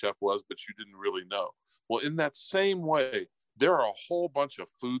what a chef was, but you didn't really know. Well, in that same way, there are a whole bunch of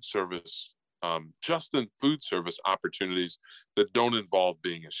food service, just in food service opportunities that don't involve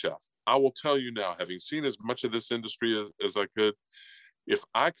being a chef. I will tell you now, having seen as much of this industry as I could, if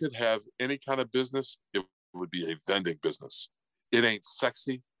I could have any kind of business, it would be a vending business. It ain't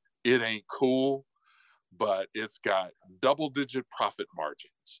sexy, it ain't cool, but it's got double-digit profit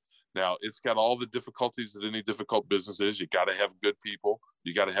margins. Now, it's got all the difficulties that any difficult business is. You got to have good people.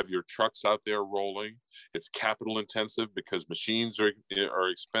 You got to have your trucks out there rolling. It's capital intensive because machines are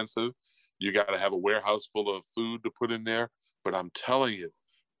expensive. You got to have a warehouse full of food to put in there. But I'm telling you,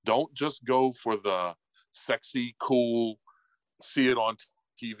 don't just go for the sexy, cool, see it on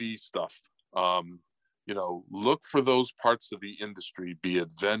TV stuff. You know, look for those parts of the industry, be it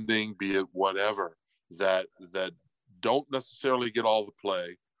vending, be it whatever, that don't necessarily get all the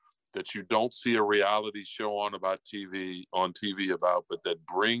play, that you don't see a reality show on TV about, but that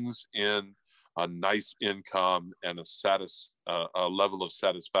brings in a nice income and a level of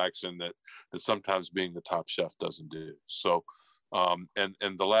satisfaction that sometimes being the top chef doesn't do. So, and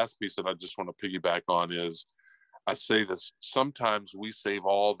the last piece that I just want to piggyback on is, I say this, sometimes we save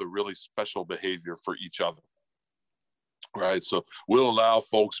all the really special behavior for each other, right? So we'll allow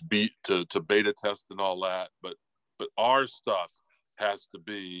folks to beta test and all that, but our stuff has to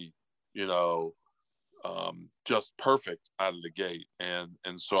be, you know, just perfect out of the gate. And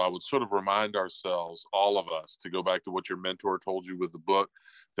so I would sort of remind ourselves, all of us, to go back to what your mentor told you with the book,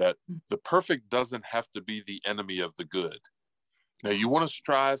 that the perfect doesn't have to be the enemy of the good. Now, you want to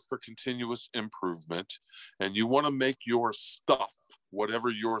strive for continuous improvement, and you want to make your stuff, whatever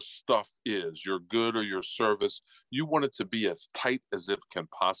your stuff is, your good or your service, you want it to be as tight as it can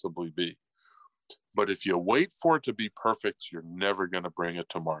possibly be. But if you wait for it to be perfect, you're never going to bring it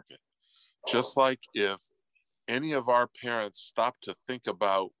to market. Just like if any of our parents stopped to think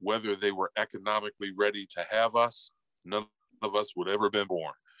about whether they were economically ready to have us, none of us would ever have been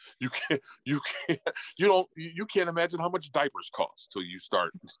born. You can't imagine how much diapers cost till you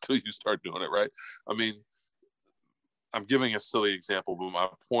start doing it, right? I mean, I'm giving a silly example, but my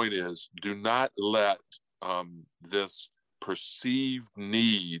point is, do not let this perceived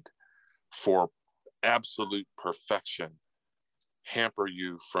need for absolute perfection hamper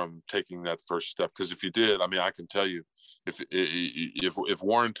you from taking that first step? Because if you did, I mean, I can tell you, if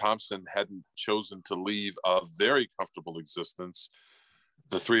Warren Thompson hadn't chosen to leave a very comfortable existence,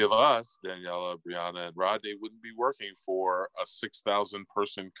 the three of us, Daniela, Brianna, and Rodney, wouldn't be working for a 6,000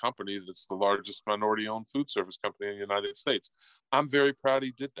 person company that's the largest minority-owned food service company in the United States. I'm very proud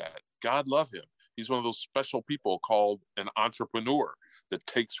he did that. God love him. He's one of those special people called an entrepreneur that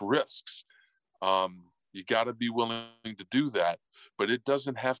takes risks. You got to be willing to do that, but it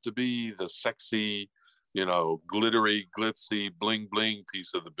doesn't have to be the sexy, glittery, glitzy, bling bling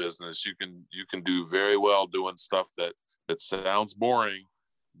piece of the business. You can do very well doing stuff that sounds boring,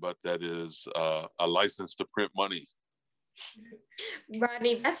 but that is a license to print money.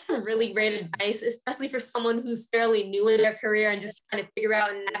 Rodney, that's some really great advice, especially for someone who's fairly new in their career and just trying to figure out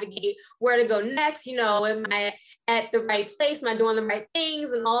and navigate where to go next. Am I at the right place? Am I doing the right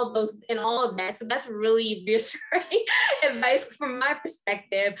things and all of that? So that's really reassuring advice from my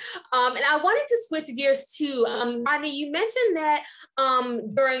perspective. And I wanted to switch gears too. Rodney, you mentioned that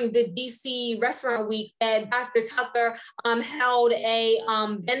during the DC Restaurant Week that Dr. Tucker held a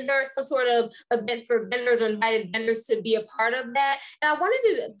vendor, some sort of event for vendors or invited vendors to be a part of that. And I wanted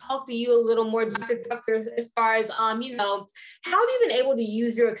to talk to you a little more, Dr. Tucker, as far as, how have you been able to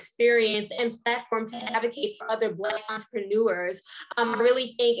use your experience and platform to advocate for other Black entrepreneurs? I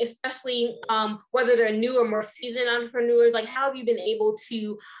really think, especially whether they're new or more seasoned entrepreneurs, like how have you been able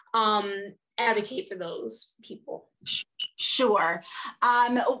to advocate for those people? Sure.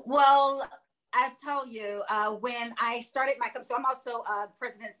 Well, I tell you, when I started my company, so I'm also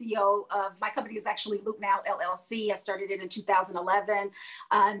president and CEO of my company is actually Loop Now LLC. I started it in 2011.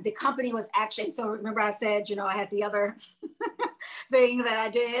 The company was actually, so remember I said, I had the other thing that I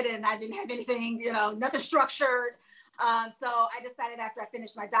did and I didn't have anything, nothing structured. So I decided after I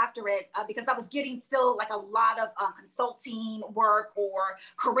finished my doctorate, because I was getting still like a lot of consulting work or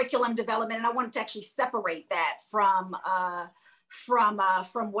curriculum development, and I wanted to actually separate that from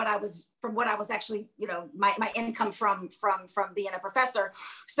what I was actually, my income from being a professor.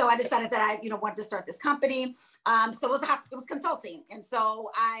 So I decided that I, wanted to start this company. So it was consulting. And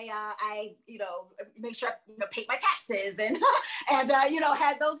so I make sure I paid my taxes and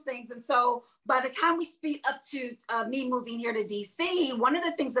had those things. And so by the time we speed up to me moving here to DC, one of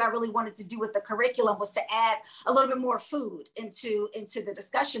the things that I really wanted to do with the curriculum was to add a little bit more food into the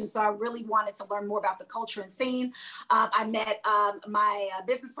discussion. So I really wanted to learn more about the culture and scene. I met my current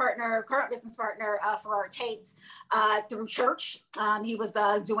business partner for our Tate through church. He was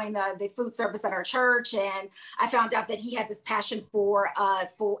doing the food service at our church, and I found out that he had this passion for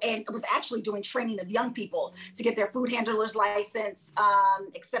and was actually doing training of young people to get their food handlers license,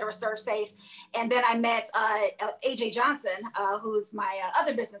 et cetera, serve safe. And then I met AJ Johnson, who's my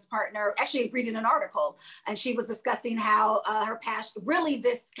other business partner, actually reading an article, and she was discussing how her passion, really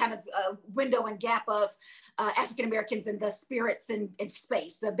this kind of window and gap of African Americans in the spirits and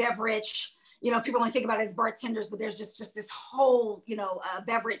space, the beverage. People only think about it as bartenders, but there's just this whole,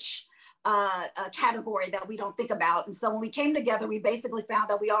 beverage category that we don't think about. And so when we came together, we basically found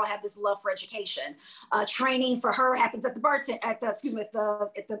that we all have this love for education. Training for her happens at in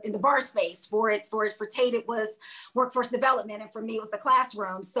the bar space. For Tate, it was workforce development, and for me, it was the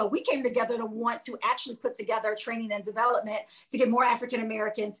classroom. So we came together to want to actually put together training and development to get more African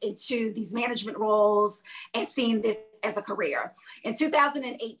Americans into these management roles and seeing this as a career. In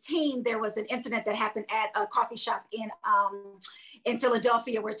 2018, there was an incident that happened at a coffee shop in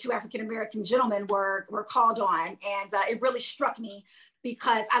Philadelphia where two African-American gentlemen were called on. And it really struck me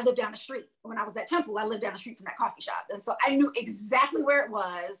because I lived down the street. When I was at Temple, I lived down the street from that coffee shop. And so I knew exactly where it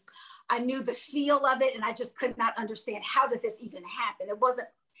was. I knew the feel of it, and I just could not understand how did this even happen.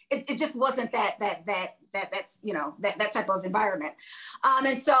 It just wasn't that type of environment.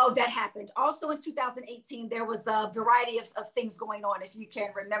 And so that happened. Also in 2018, there was a variety of things going on. If you can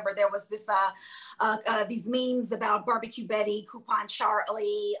remember, there was this these memes about Barbecue Betty, Coupon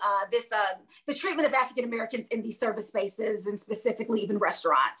Charlie, the treatment of African Americans in these service spaces and specifically even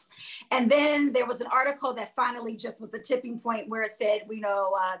restaurants. And then there was an article that finally just was the tipping point where it said,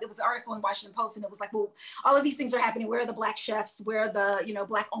 there was an article in Washington Post, and it was like, well, all of these things are happening. Where are the Black chefs? Where are the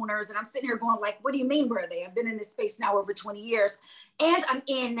Black owners? And I'm sitting here going like, what do you mean where are they? I've been in this space now over 20 years, and I'm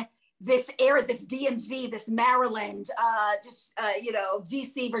in this area, this DMV, this Maryland,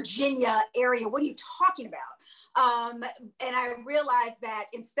 DC, Virginia area. What are you talking about? And I realized that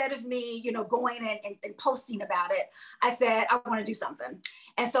instead of me, going and posting about it, I said, I want to do something.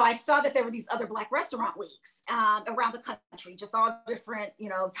 And so I saw that there were these other Black restaurant weeks around the country, just all different,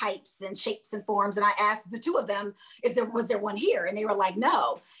 types and shapes and forms. And I asked the two of them, was there one here? And they were like,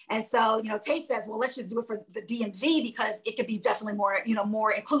 no. And so, Tate says, well, let's just do it for the DMV because it could be definitely more,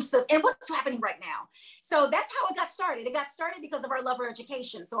 more inclusive. And what's happening right now? So that's how it got started. It got started because of our love for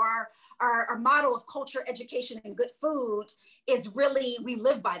education. So our motto of culture, education, and good food is really, we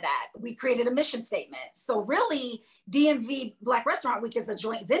live by that. We created a mission statement. So really, DMV Black Restaurant Week is a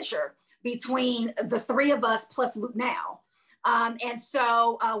joint venture between the three of us plus Luke Now. And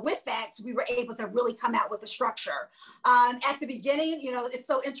so with that, we were able to really come out with a structure. At the beginning, it's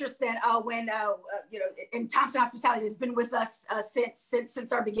so interesting when, and Thompson Hospitality has been with us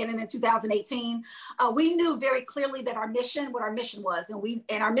since our beginning in 2018. We knew very clearly that what our mission was.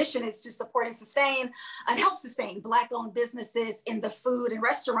 And our mission is to support and sustain and help sustain Black-owned businesses in the food and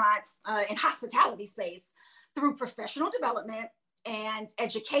restaurants and hospitality space through professional development and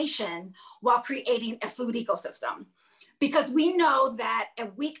education while creating a food ecosystem. Because we know that a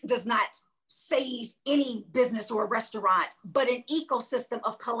week does not save any business or a restaurant, but an ecosystem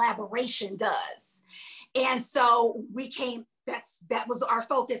of collaboration does. And so that was our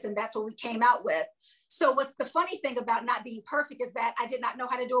focus, and that's what we came out with. So what's the funny thing about not being perfect is that I did not know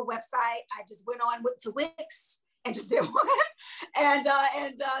how to do a website. I just went on to Wix and just did one. And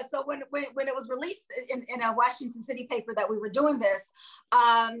so when it was released in a Washington City paper that we were doing this,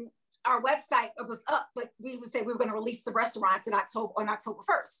 our website was up, but we would say we were going to release the restaurants on October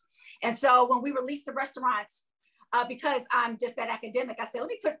 1st. And so when we released the restaurants, because I'm just that academic, I said, let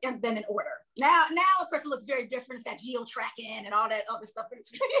me put them in order. Now, of course, it looks very different. It's got geo-tracking and all that other stuff. I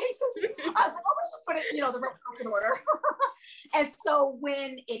was like, oh, let's just put it, the restaurants in order. And so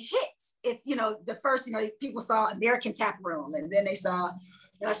when it hits, it's, the first, people saw American Tap Room, and then they saw,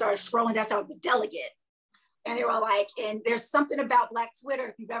 I started scrolling down, saw The Delegate. And they were like, and there's something about Black Twitter,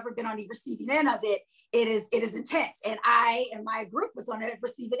 if you've ever been on the receiving end of it, it is intense. And I and my group was on the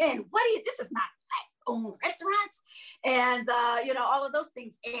receiving end. This is not Black-owned restaurants, and all of those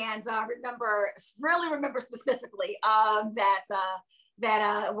things. And really remember specifically that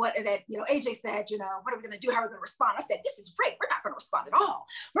AJ said, what are we going to do? How are we going to respond? I said, this is great. We're not going to respond at all.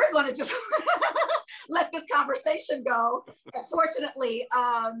 We're going to just let this conversation go. And fortunately,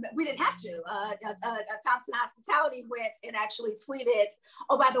 we didn't have to. Thompson Hospitality went and actually tweeted,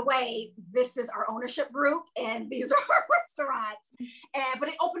 oh, by the way, this is our ownership group and these are our restaurants. But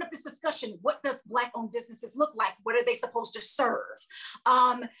it opened up this discussion. What does Black-owned businesses look like? What are they supposed to serve?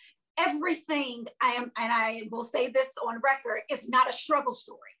 Everything I will say this on record, it's not a struggle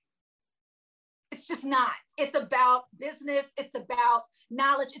story. It's just not. It's about business. It's about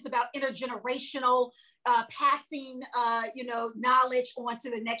knowledge. It's about intergenerational passing, knowledge on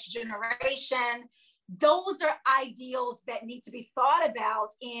to the next generation. Those are ideals that need to be thought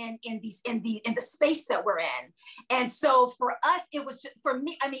about in the space that we're in. And so for us, it was just, for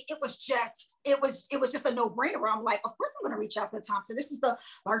me, it was just a no-brainer. I'm like, of course I'm going to reach out to Thompson. This is the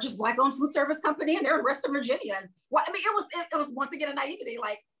largest Black-owned food service company, and they're in Western Virginia. And it was once again a naivety,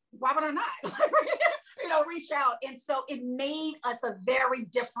 like, why would I not? Reach out. And so it made us a very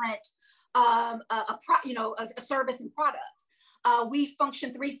different, a service and product. We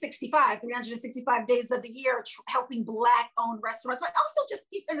function 365 days of the year, helping Black-owned restaurants, but also just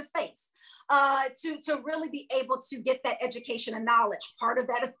keep in the space to really be able to get that education and knowledge. Part of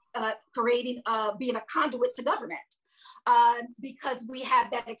that is being a conduit to government, because we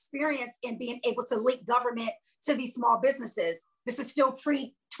have that experience in being able to link government to these small businesses. This is still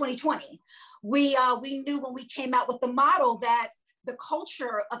pre-2020. We knew when we came out with the model that the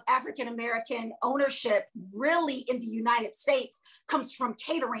culture of African-American ownership really in the United States comes from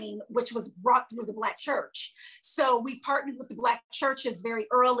catering, which was brought through the Black church. So we partnered with the Black churches very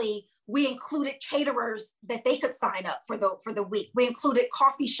early. We included caterers that they could sign up for the week. We included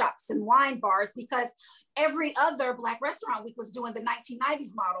coffee shops and wine bars because every other Black restaurant week was doing the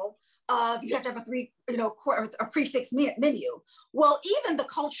 1990s model of you have to have a prefix menu. Well, even the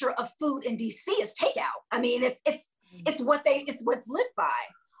culture of food in DC is takeout. It's what's lived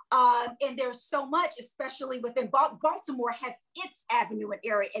by. And there's so much, especially within Baltimore has its avenue and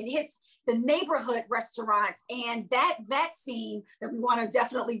area and the neighborhood restaurants and that scene that we want to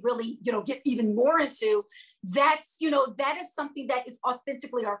definitely really, get even more into. That is something that is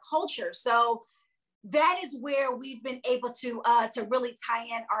authentically our culture. So that is where we've been able to really tie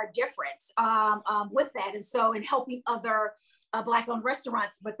in our difference with that. And so in helping other Black-owned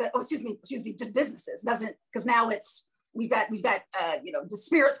restaurants, but excuse me, just businesses. Doesn't, because now we've got the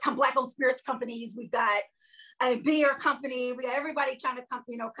spirits, Black-owned spirits companies. We've got a beer company. We got everybody trying to come,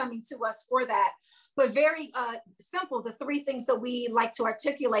 coming to us for that. But very simple, the three things that we like to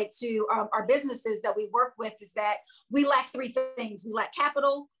articulate to our businesses that we work with is that we lack three things. We lack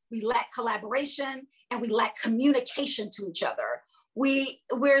capital, we lack collaboration, and we lack communication to each other.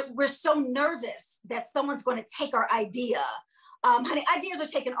 We're so nervous that someone's going to take our idea. Honey, ideas are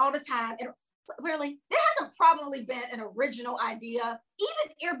taken all the time. And really, there hasn't probably been an original idea.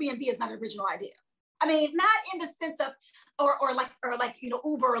 Even Airbnb is not an original idea. I mean, not in the sense of, or like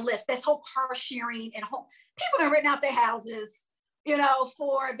Uber or Lyft, this whole car sharing and home, people have written out their houses,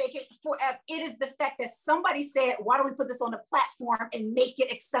 for vacation. It is the fact that somebody said, why don't we put this on a platform and make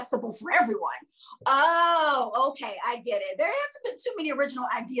it accessible for everyone? Oh, okay, I get it. There hasn't been too many original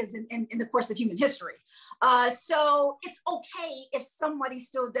ideas in the course of human history. So it's okay if somebody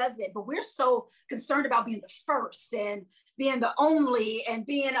still does it, but we're so concerned about being the first and being the only and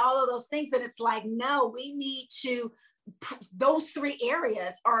being all of those things. And it's like, no, we need to, those three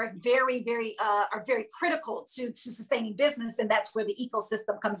areas are very critical to sustaining business. And that's where the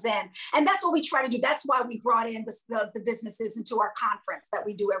ecosystem comes in. And that's what we try to do. That's why we brought in the businesses into our conference that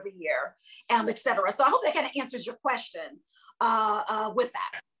we do every year, et cetera. So I hope that kind of answers your question with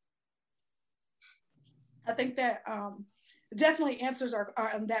that. I think that definitely answers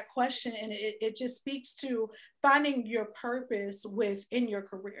that question, and it just speaks to finding your purpose within your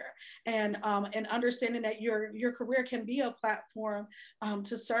career, and understanding that your career can be a platform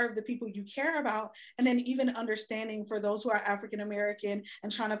to serve the people you care about, and then even understanding for those who are African American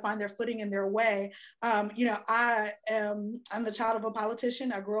and trying to find their footing in their way. I'm the child of a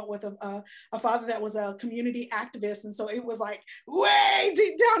politician. I grew up with a father that was a community activist, and so it was like way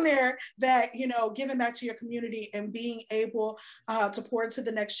deep down there that giving back to your community and being able to pour into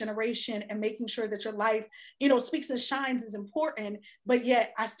the next generation and making sure that your life, speaks and shines is important. But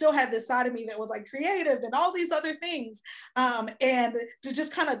yet I still had this side of me that was like creative and all these other things. And to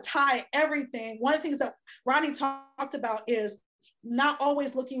just kind of tie everything, one of the things that Ronnie talked about is not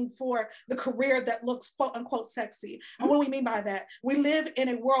always looking for the career that looks quote unquote sexy. And what do we mean by that? We live in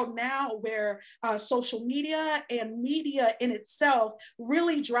a world now where social media and media in itself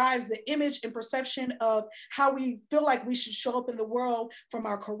really drives the image and perception of how we feel like we should show up in the world, from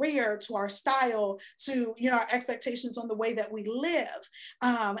our career to our style to our expectations on the way that we live.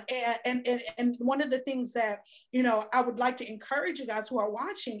 And one of the things that I would like to encourage you guys who are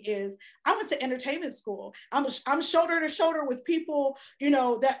watching is, I went to entertainment school. I'm shoulder to shoulder with people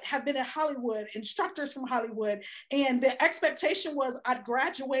that have been in Hollywood, instructors from Hollywood, and the expectation was I'd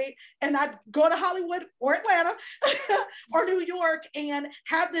graduate and I'd go to Hollywood or Atlanta or New York and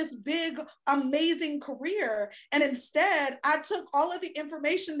have this big, amazing career. And instead, I took all of the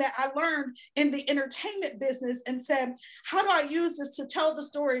information that I learned in the entertainment business and said, how do I use this to tell the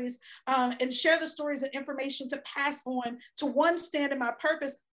stories and share the stories and information to pass on to, one, stand in my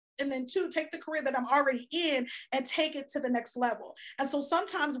purpose, and then two, take the career that I'm already in and take it to the next level. And so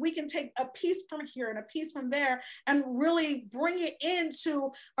sometimes we can take a piece from here and a piece from there and really bring it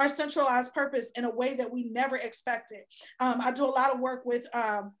into our centralized purpose in a way that we never expected. I do a lot of work with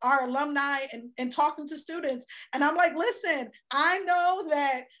our alumni and talking to students. And I'm like, listen, I know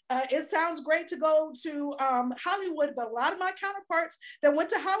that it sounds great to go to Hollywood, but a lot of my counterparts that went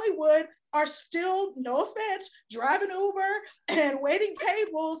to Hollywood are still, no offense, driving Uber and waiting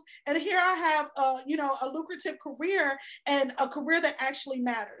tables. And here I have a lucrative career and a career that actually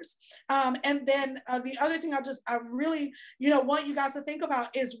matters. And then the other thing I really want you guys to think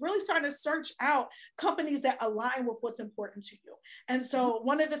about is really starting to search out companies that align with what's important to you. And so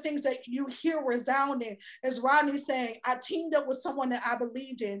one of the things that you hear resounding is Rodney saying, I teamed up with someone that I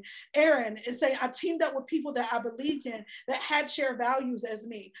believed in. Aaron is saying, I teamed up with people that I believed in that had shared values as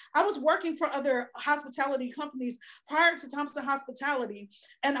me. I was working for other hospitality companies prior to Thompson Hospitality.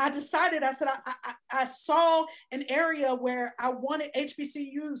 And I decided, I said, I saw an area where I wanted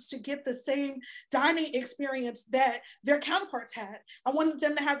HBCUs to get the same dining experience that their counterparts had. I wanted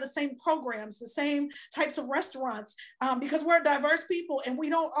them to have the same programs, the same types of restaurants, because we're diverse people and we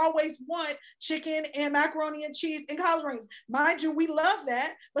don't always want chicken and macaroni and cheese and collard greens. Mind you, we love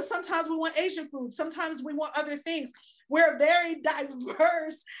that, but sometimes we want Asian food. Sometimes we want other things. We're a very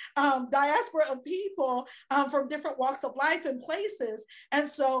diverse diaspora of people from different walks of life and places. And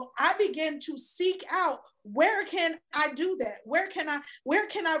so I began to seek out where can I do that? Where can I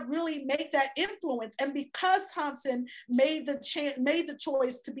really make that influence? And because Thompson made the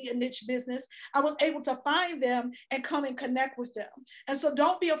choice to be a niche business, I was able to find them and come and connect with them. And so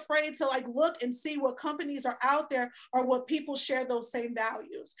don't be afraid to like look and see what companies are out there or what people share those same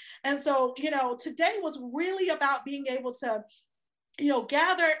values. And so, you know, today was really about being able to, you know,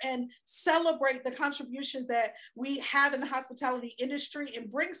 gather and celebrate the contributions that we have in the hospitality industry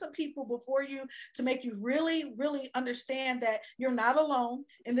and bring some people before you to make you really, really understand that you're not alone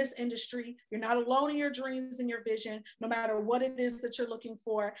in this industry. You're not alone in your dreams and your vision, no matter what it is that you're looking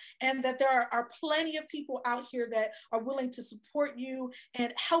for. And that there are plenty of people out here that are willing to support you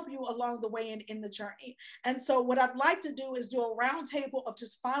and help you along the way and in the journey. And so what I'd like to do is do a roundtable of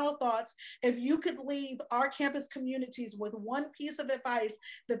just final thoughts. If you could leave our campus communities with one piece of advice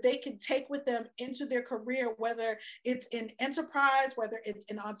that they can take with them into their career, whether it's in enterprise, whether it's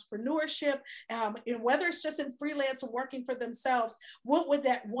in entrepreneurship, and whether it's just in freelance and working for themselves, what would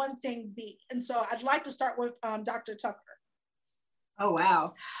that one thing be? And so I'd like to start with Dr. Tucker. Oh,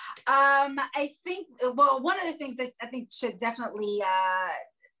 wow. I think, well, one of the things that I think should definitely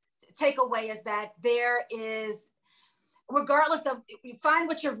take away is that there is, regardless of, you find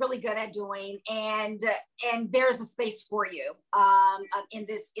what you're really good at doing, and there's a space for you in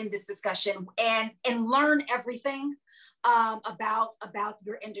this discussion, and learn everything about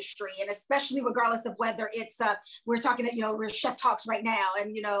your industry, and especially regardless of whether it's we're talking, you know, we're chef talks right now,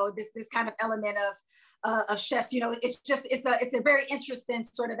 and you know this kind of element of chefs, you know, it's a very interesting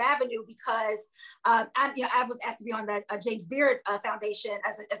sort of avenue, because I was asked to be on the James Beard Foundation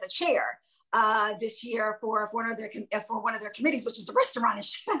as a chair this year for one of their committees, which is the restaurant and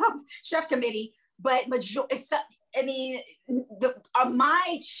chef committee. But the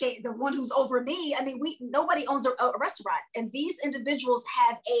one who's over me, I mean, nobody owns a restaurant, and these individuals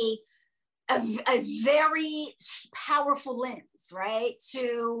have a very powerful lens, right,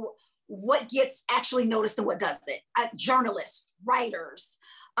 to what gets actually noticed and what doesn't. Journalists, writers.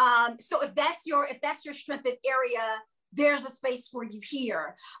 So if that's your strengthened area, there's a space for you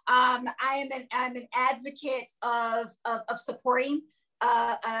here. I'm an advocate of supporting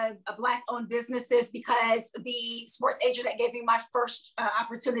Black-owned businesses, because the sports agent that gave me my first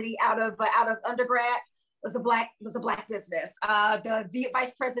opportunity out of undergrad was a black business. The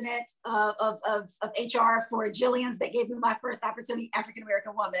vice president of HR for Jillian's that gave me my first opportunity, African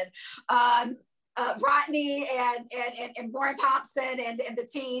American woman. Rodney and Warren Thompson and the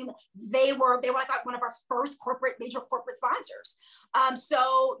team, they were like one of our first major corporate sponsors.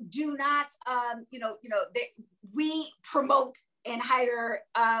 So do not, we promote and hire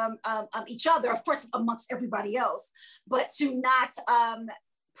each other, of course, amongst everybody else, but to not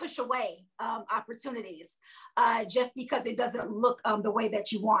push away opportunities just because it doesn't look the way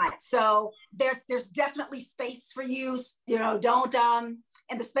that you want. So there's definitely space for you. You know, don't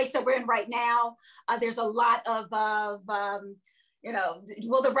in the space that we're in right now, there's a lot of will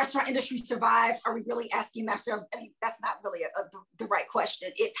the restaurant industry survive? Are we really asking ourselves? I mean, that's not really the right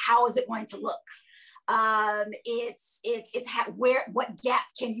question. It's how is it going to look? What gap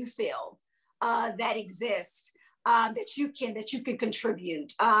can you fill that exists that you can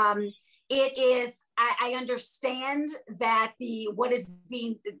contribute? It is. I understand that what is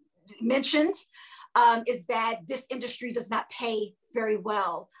being mentioned is that this industry does not pay very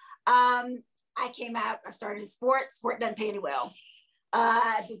well. I started in sport. Sport doesn't pay any well,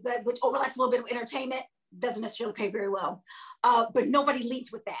 which overlaps a little bit of entertainment, doesn't necessarily pay very well. But nobody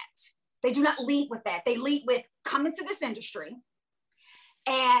leads with that. They do not lead with that. They lead with come into this industry,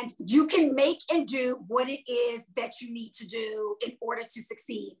 and you can make and do what it is that you need to do in order to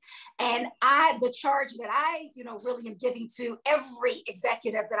succeed. And the charge that I, really am giving to every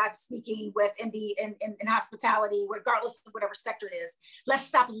executive that I'm speaking with in hospitality, regardless of whatever sector it is, let's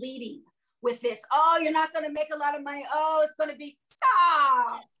stop leading with this. Oh, you're not going to make a lot of money. Oh, it's going to be,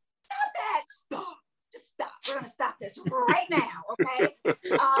 stop that, stop. Just stop. We're going to stop this right now, okay? And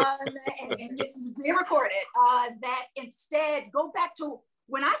this is being recorded. That instead, go back to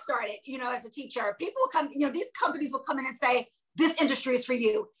when I started, as a teacher. People will come, these companies will come in and say, this industry is for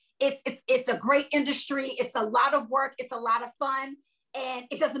you. It's a great industry. It's a lot of work. It's a lot of fun. And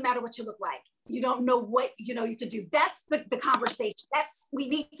it doesn't matter what you look like. You don't know what, you can do. That's the conversation. We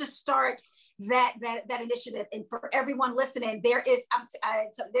need to start that initiative. And for everyone listening, there is a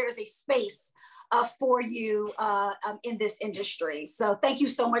space for you in this industry. So thank you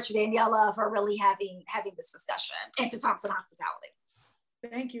so much, Daniela, for really having this discussion, and to Thompson Hospitality.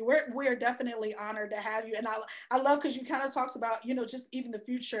 Thank you. We're definitely honored to have you. And I love because you kind of talked about, just even the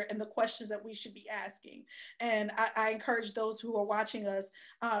future and the questions that we should be asking. And I encourage those who are watching us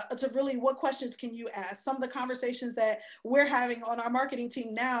to really, what questions can you ask? Some of the conversations that we're having on our marketing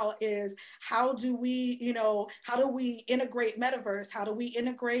team now is how do we integrate metaverse? How do we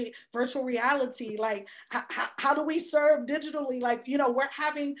integrate virtual reality? Like, how do we serve digitally? Like, we're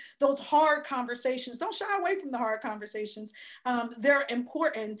having those hard conversations. Don't shy away from the hard conversations. They're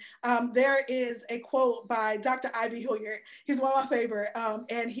important. There is a quote by Dr. Ivy Hilliard. He's one of my favorite.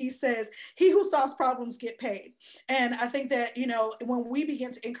 And he says, "He who solves problems get paid." And I think that, when we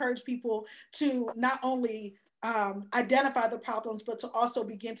begin to encourage people to not only identify the problems, but to also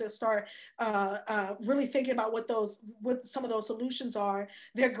begin to start really thinking about what some of those solutions are,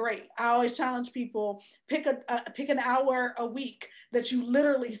 they're great. I always challenge people, pick an hour a week that you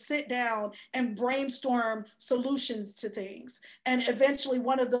literally sit down and brainstorm solutions to things. And eventually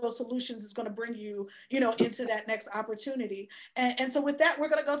one of those solutions is going to bring you, into that next opportunity. And so with that, we're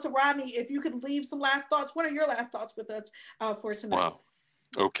going to go to Rodney. If you could leave some last thoughts, what are your last thoughts with us for tonight? Wow.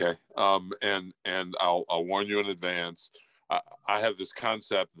 Okay. And I'll warn you in advance. I have this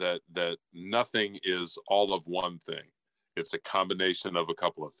concept that nothing is all of one thing. It's a combination of a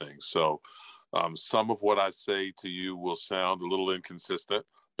couple of things. So some of what I say to you will sound a little inconsistent,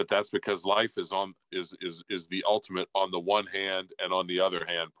 but that's because life is the ultimate on the one hand and on the other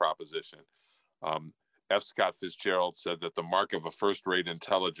hand proposition. F. Scott Fitzgerald said that the mark of a first-rate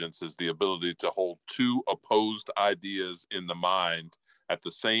intelligence is the ability to hold two opposed ideas in the mind at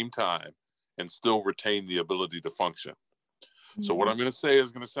the same time and still retain the ability to function. Mm-hmm. So what I'm going to say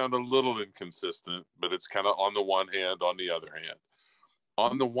is going to sound a little inconsistent, but it's kind of on the one hand, on the other hand.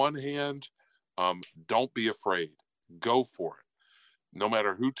 On the one hand, don't be afraid. Go for it. No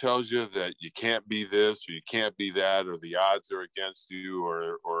matter who tells you that you can't be this or you can't be that, or the odds are against you,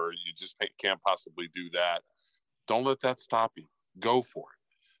 or you just can't possibly do that, don't let that stop you. Go for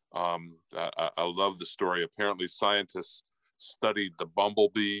it. I love the story. Apparently scientists studied the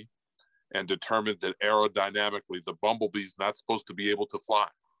bumblebee and determined that aerodynamically the bumblebee's not supposed to be able to fly.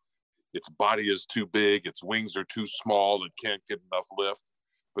 Its body is too big, its wings are too small, it can't get enough lift.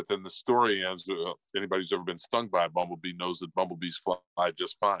 But then the story ends, anybody who's ever been stung by a bumblebee knows that bumblebees fly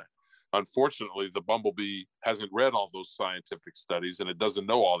just fine. Unfortunately, the bumblebee hasn't read all those scientific studies and it doesn't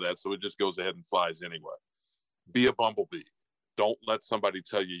know all that, so it just goes ahead and flies anyway. Be a bumblebee. Don't let somebody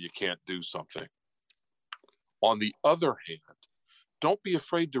tell you can't do something. On the other hand, don't be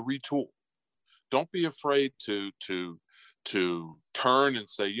afraid to retool. Don't be afraid to turn and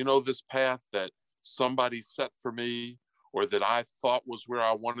say, this path that somebody set for me, or that I thought was where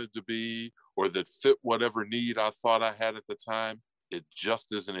I wanted to be, or that fit whatever need I thought I had at the time, it just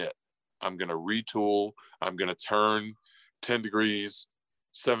isn't it. I'm going to retool. I'm going to turn 10 degrees,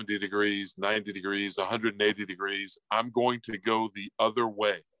 70 degrees, 90 degrees, 180 degrees. I'm going to go the other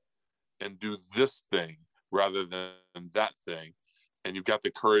way and do this thing rather than that thing. And you've got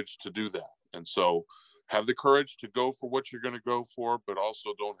the courage to do that. And so have the courage to go for what you're going to go for, but also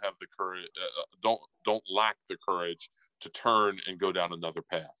don't have the courage, don't lack the courage to turn and go down another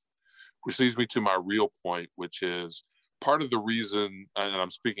path. Which leads me to my real point, which is part of the reason, and I'm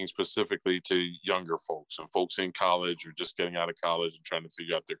speaking specifically to younger folks and folks in college or just getting out of college and trying to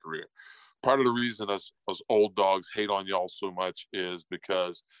figure out their career. Part of the reason us old dogs hate on y'all so much is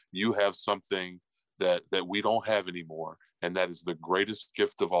because you have something that we don't have anymore, and that is the greatest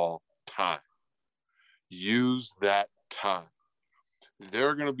gift of all, time. Use that time. There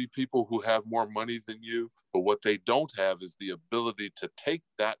are going to be people who have more money than you, but what they don't have is the ability to take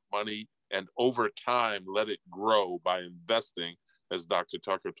that money and over time let it grow by investing, as Dr.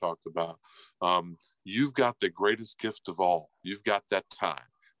 Tucker talked about. You've got the greatest gift of all. You've got that time.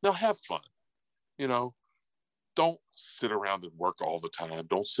 Now have fun. Don't sit around and work all the time.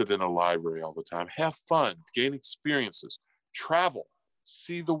 Don't sit in a library all the time. Have fun, gain experiences, travel,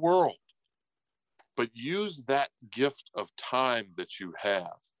 see the world. But use that gift of time that you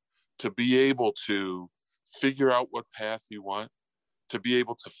have to be able to figure out what path you want, to be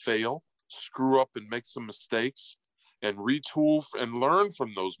able to fail, screw up and make some mistakes, and retool and learn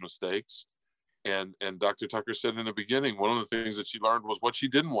from those mistakes. And Dr. Tucker said in the beginning, one of the things that she learned was what she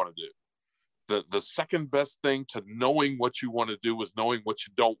didn't want to do. The second best thing to knowing what you want to do is knowing what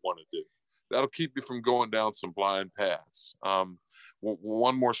you don't want to do. That'll keep you from going down some blind paths.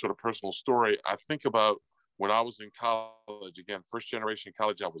 One more sort of personal story. I think about when I was in college, again, first generation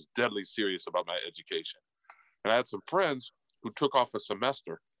college, I was deadly serious about my education. And I had some friends who took off a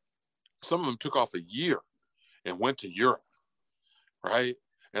semester. Some of them took off a year and went to Europe, right?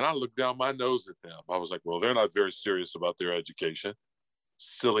 And I looked down my nose at them. I was like, well, they're not very serious about their education.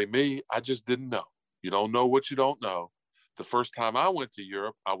 Silly me, I just didn't know. You don't know what you don't know. The first time I went to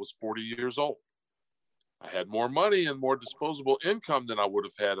Europe, I was 40 years old. I had more money and more disposable income than I would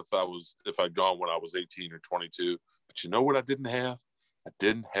have had if I'd gone when I was 18 or 22. But you know what I didn't have? I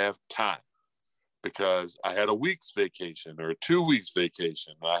didn't have time, because I had a week's vacation or a 2 weeks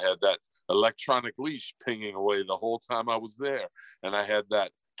vacation. I had that electronic leash pinging away the whole time I was there. And I had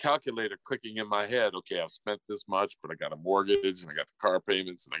that calculator clicking in my head. Okay, I've spent this much, but I got a mortgage and I got the car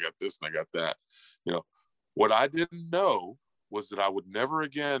payments and I got this and I got that. You know, what I didn't know was that I would never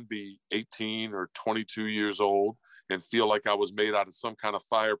again be 18 or 22 years old and feel like I was made out of some kind of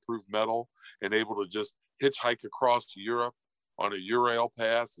fireproof metal and able to just hitchhike across to Europe on a Eurail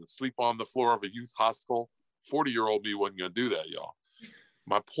pass and sleep on the floor of a youth hostel. 40-year-old me wasn't going to do that, y'all.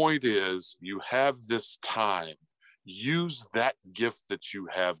 My point is, you have this time. Use that gift that you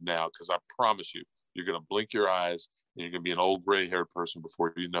have now, because I promise you, you're going to blink your eyes and you're going to be an old gray-haired person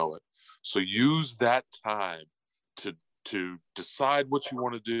before you know it. So use that time to decide what you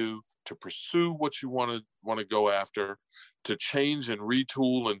want to do, to pursue what you want to go after, to change and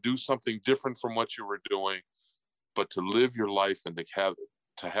retool and do something different from what you were doing, but to live your life and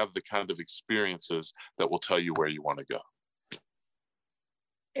to have the kind of experiences that will tell you where you want to go.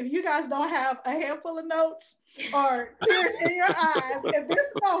 If you guys don't have a handful of notes or tears in your eyes at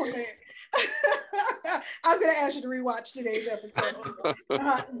this moment, I'm going to ask you to rewatch today's episode.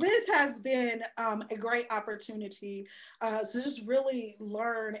 This has been a great opportunity to just really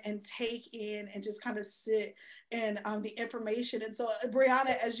learn and take in and just kind of sit in the information. And so,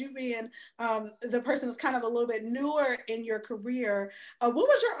 Brianna, as you being the person that's kind of a little bit newer in your career, what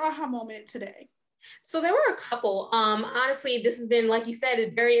was your aha moment today? So there were a couple. Honestly, this has been, like you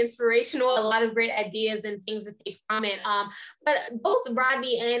said, very inspirational, a lot of great ideas and things to take from it. But both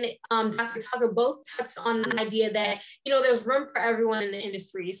Rodney and Dr. Tucker both touched on the idea that, there's room for everyone in the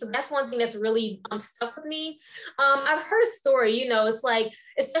industry. So that's one thing that's really stuck with me. I've heard a story, it's like,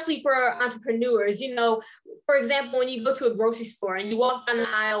 especially for entrepreneurs, for example, when you go to a grocery store and you walk down the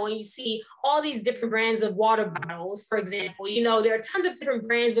aisle and you see all these different brands of water bottles, for example, there are tons of different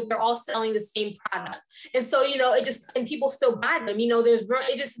brands, but they're all selling the same product. And so, and people still buy them, there's room.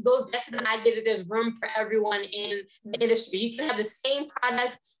 It just goes back to the idea that there's room for everyone in the industry. You can have the same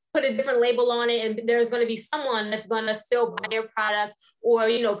product, put a different label on it, and there's going to be someone that's going to still buy your product or,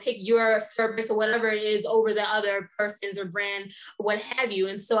 pick your service or whatever it is over the other person's or brand or what have you.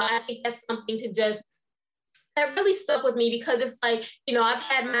 And so I think that's something that really stuck with me, because it's like, I've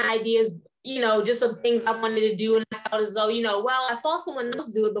had my ideas, just some things I wanted to do. And I felt as though, well, I saw someone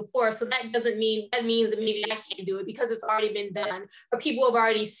else do it before. So that means that maybe I can't do it because it's already been done or people have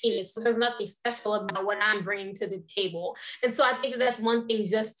already seen it. So there's nothing special about what I'm bringing to the table. And so I think that that's one thing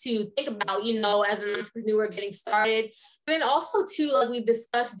just to think about, as an entrepreneur getting started. But then also too, like we've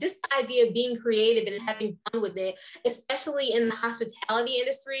discussed, just the idea of being creative and having fun with it, especially in the hospitality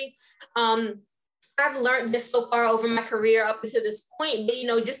industry. I've learned this so far over my career up until this point, but,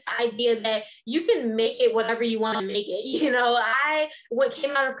 just the idea that you can make it whatever you want to make it. I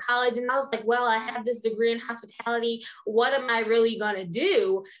came out of college and I was like, well, I have this degree in hospitality. What am I really going to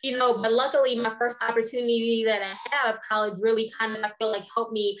do? But luckily my first opportunity that I had out of college really kind of, I feel like,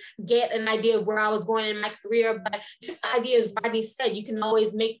 helped me get an idea of where I was going in my career. But just the idea, as Rodney said, you can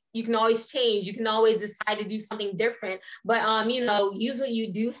always change, you can always decide to do something different. But, use what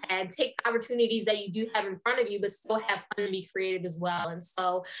you do have, take opportunities that you do have in front of you, but still have fun and be creative as well. And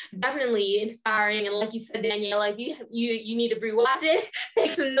so definitely inspiring. And like you said, Danielle, if you need to rewatch it,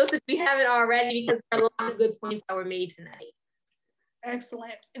 take some notes if you haven't already, because there are a lot of good points that were made tonight.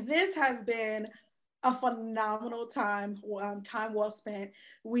 Excellent. This has been a phenomenal time well spent.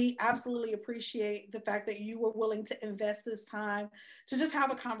 We absolutely appreciate the fact that you were willing to invest this time to just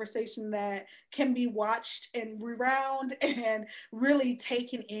have a conversation that can be watched and rewound and really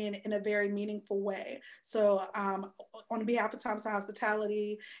taken in a very meaningful way. So on behalf of Thompson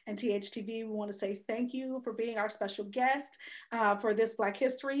Hospitality and THTV, we want to say thank you for being our special guest for this Black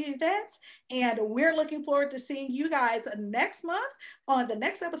History event. And we're looking forward to seeing you guys next month on the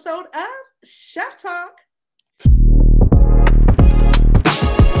next episode of Chef Talk.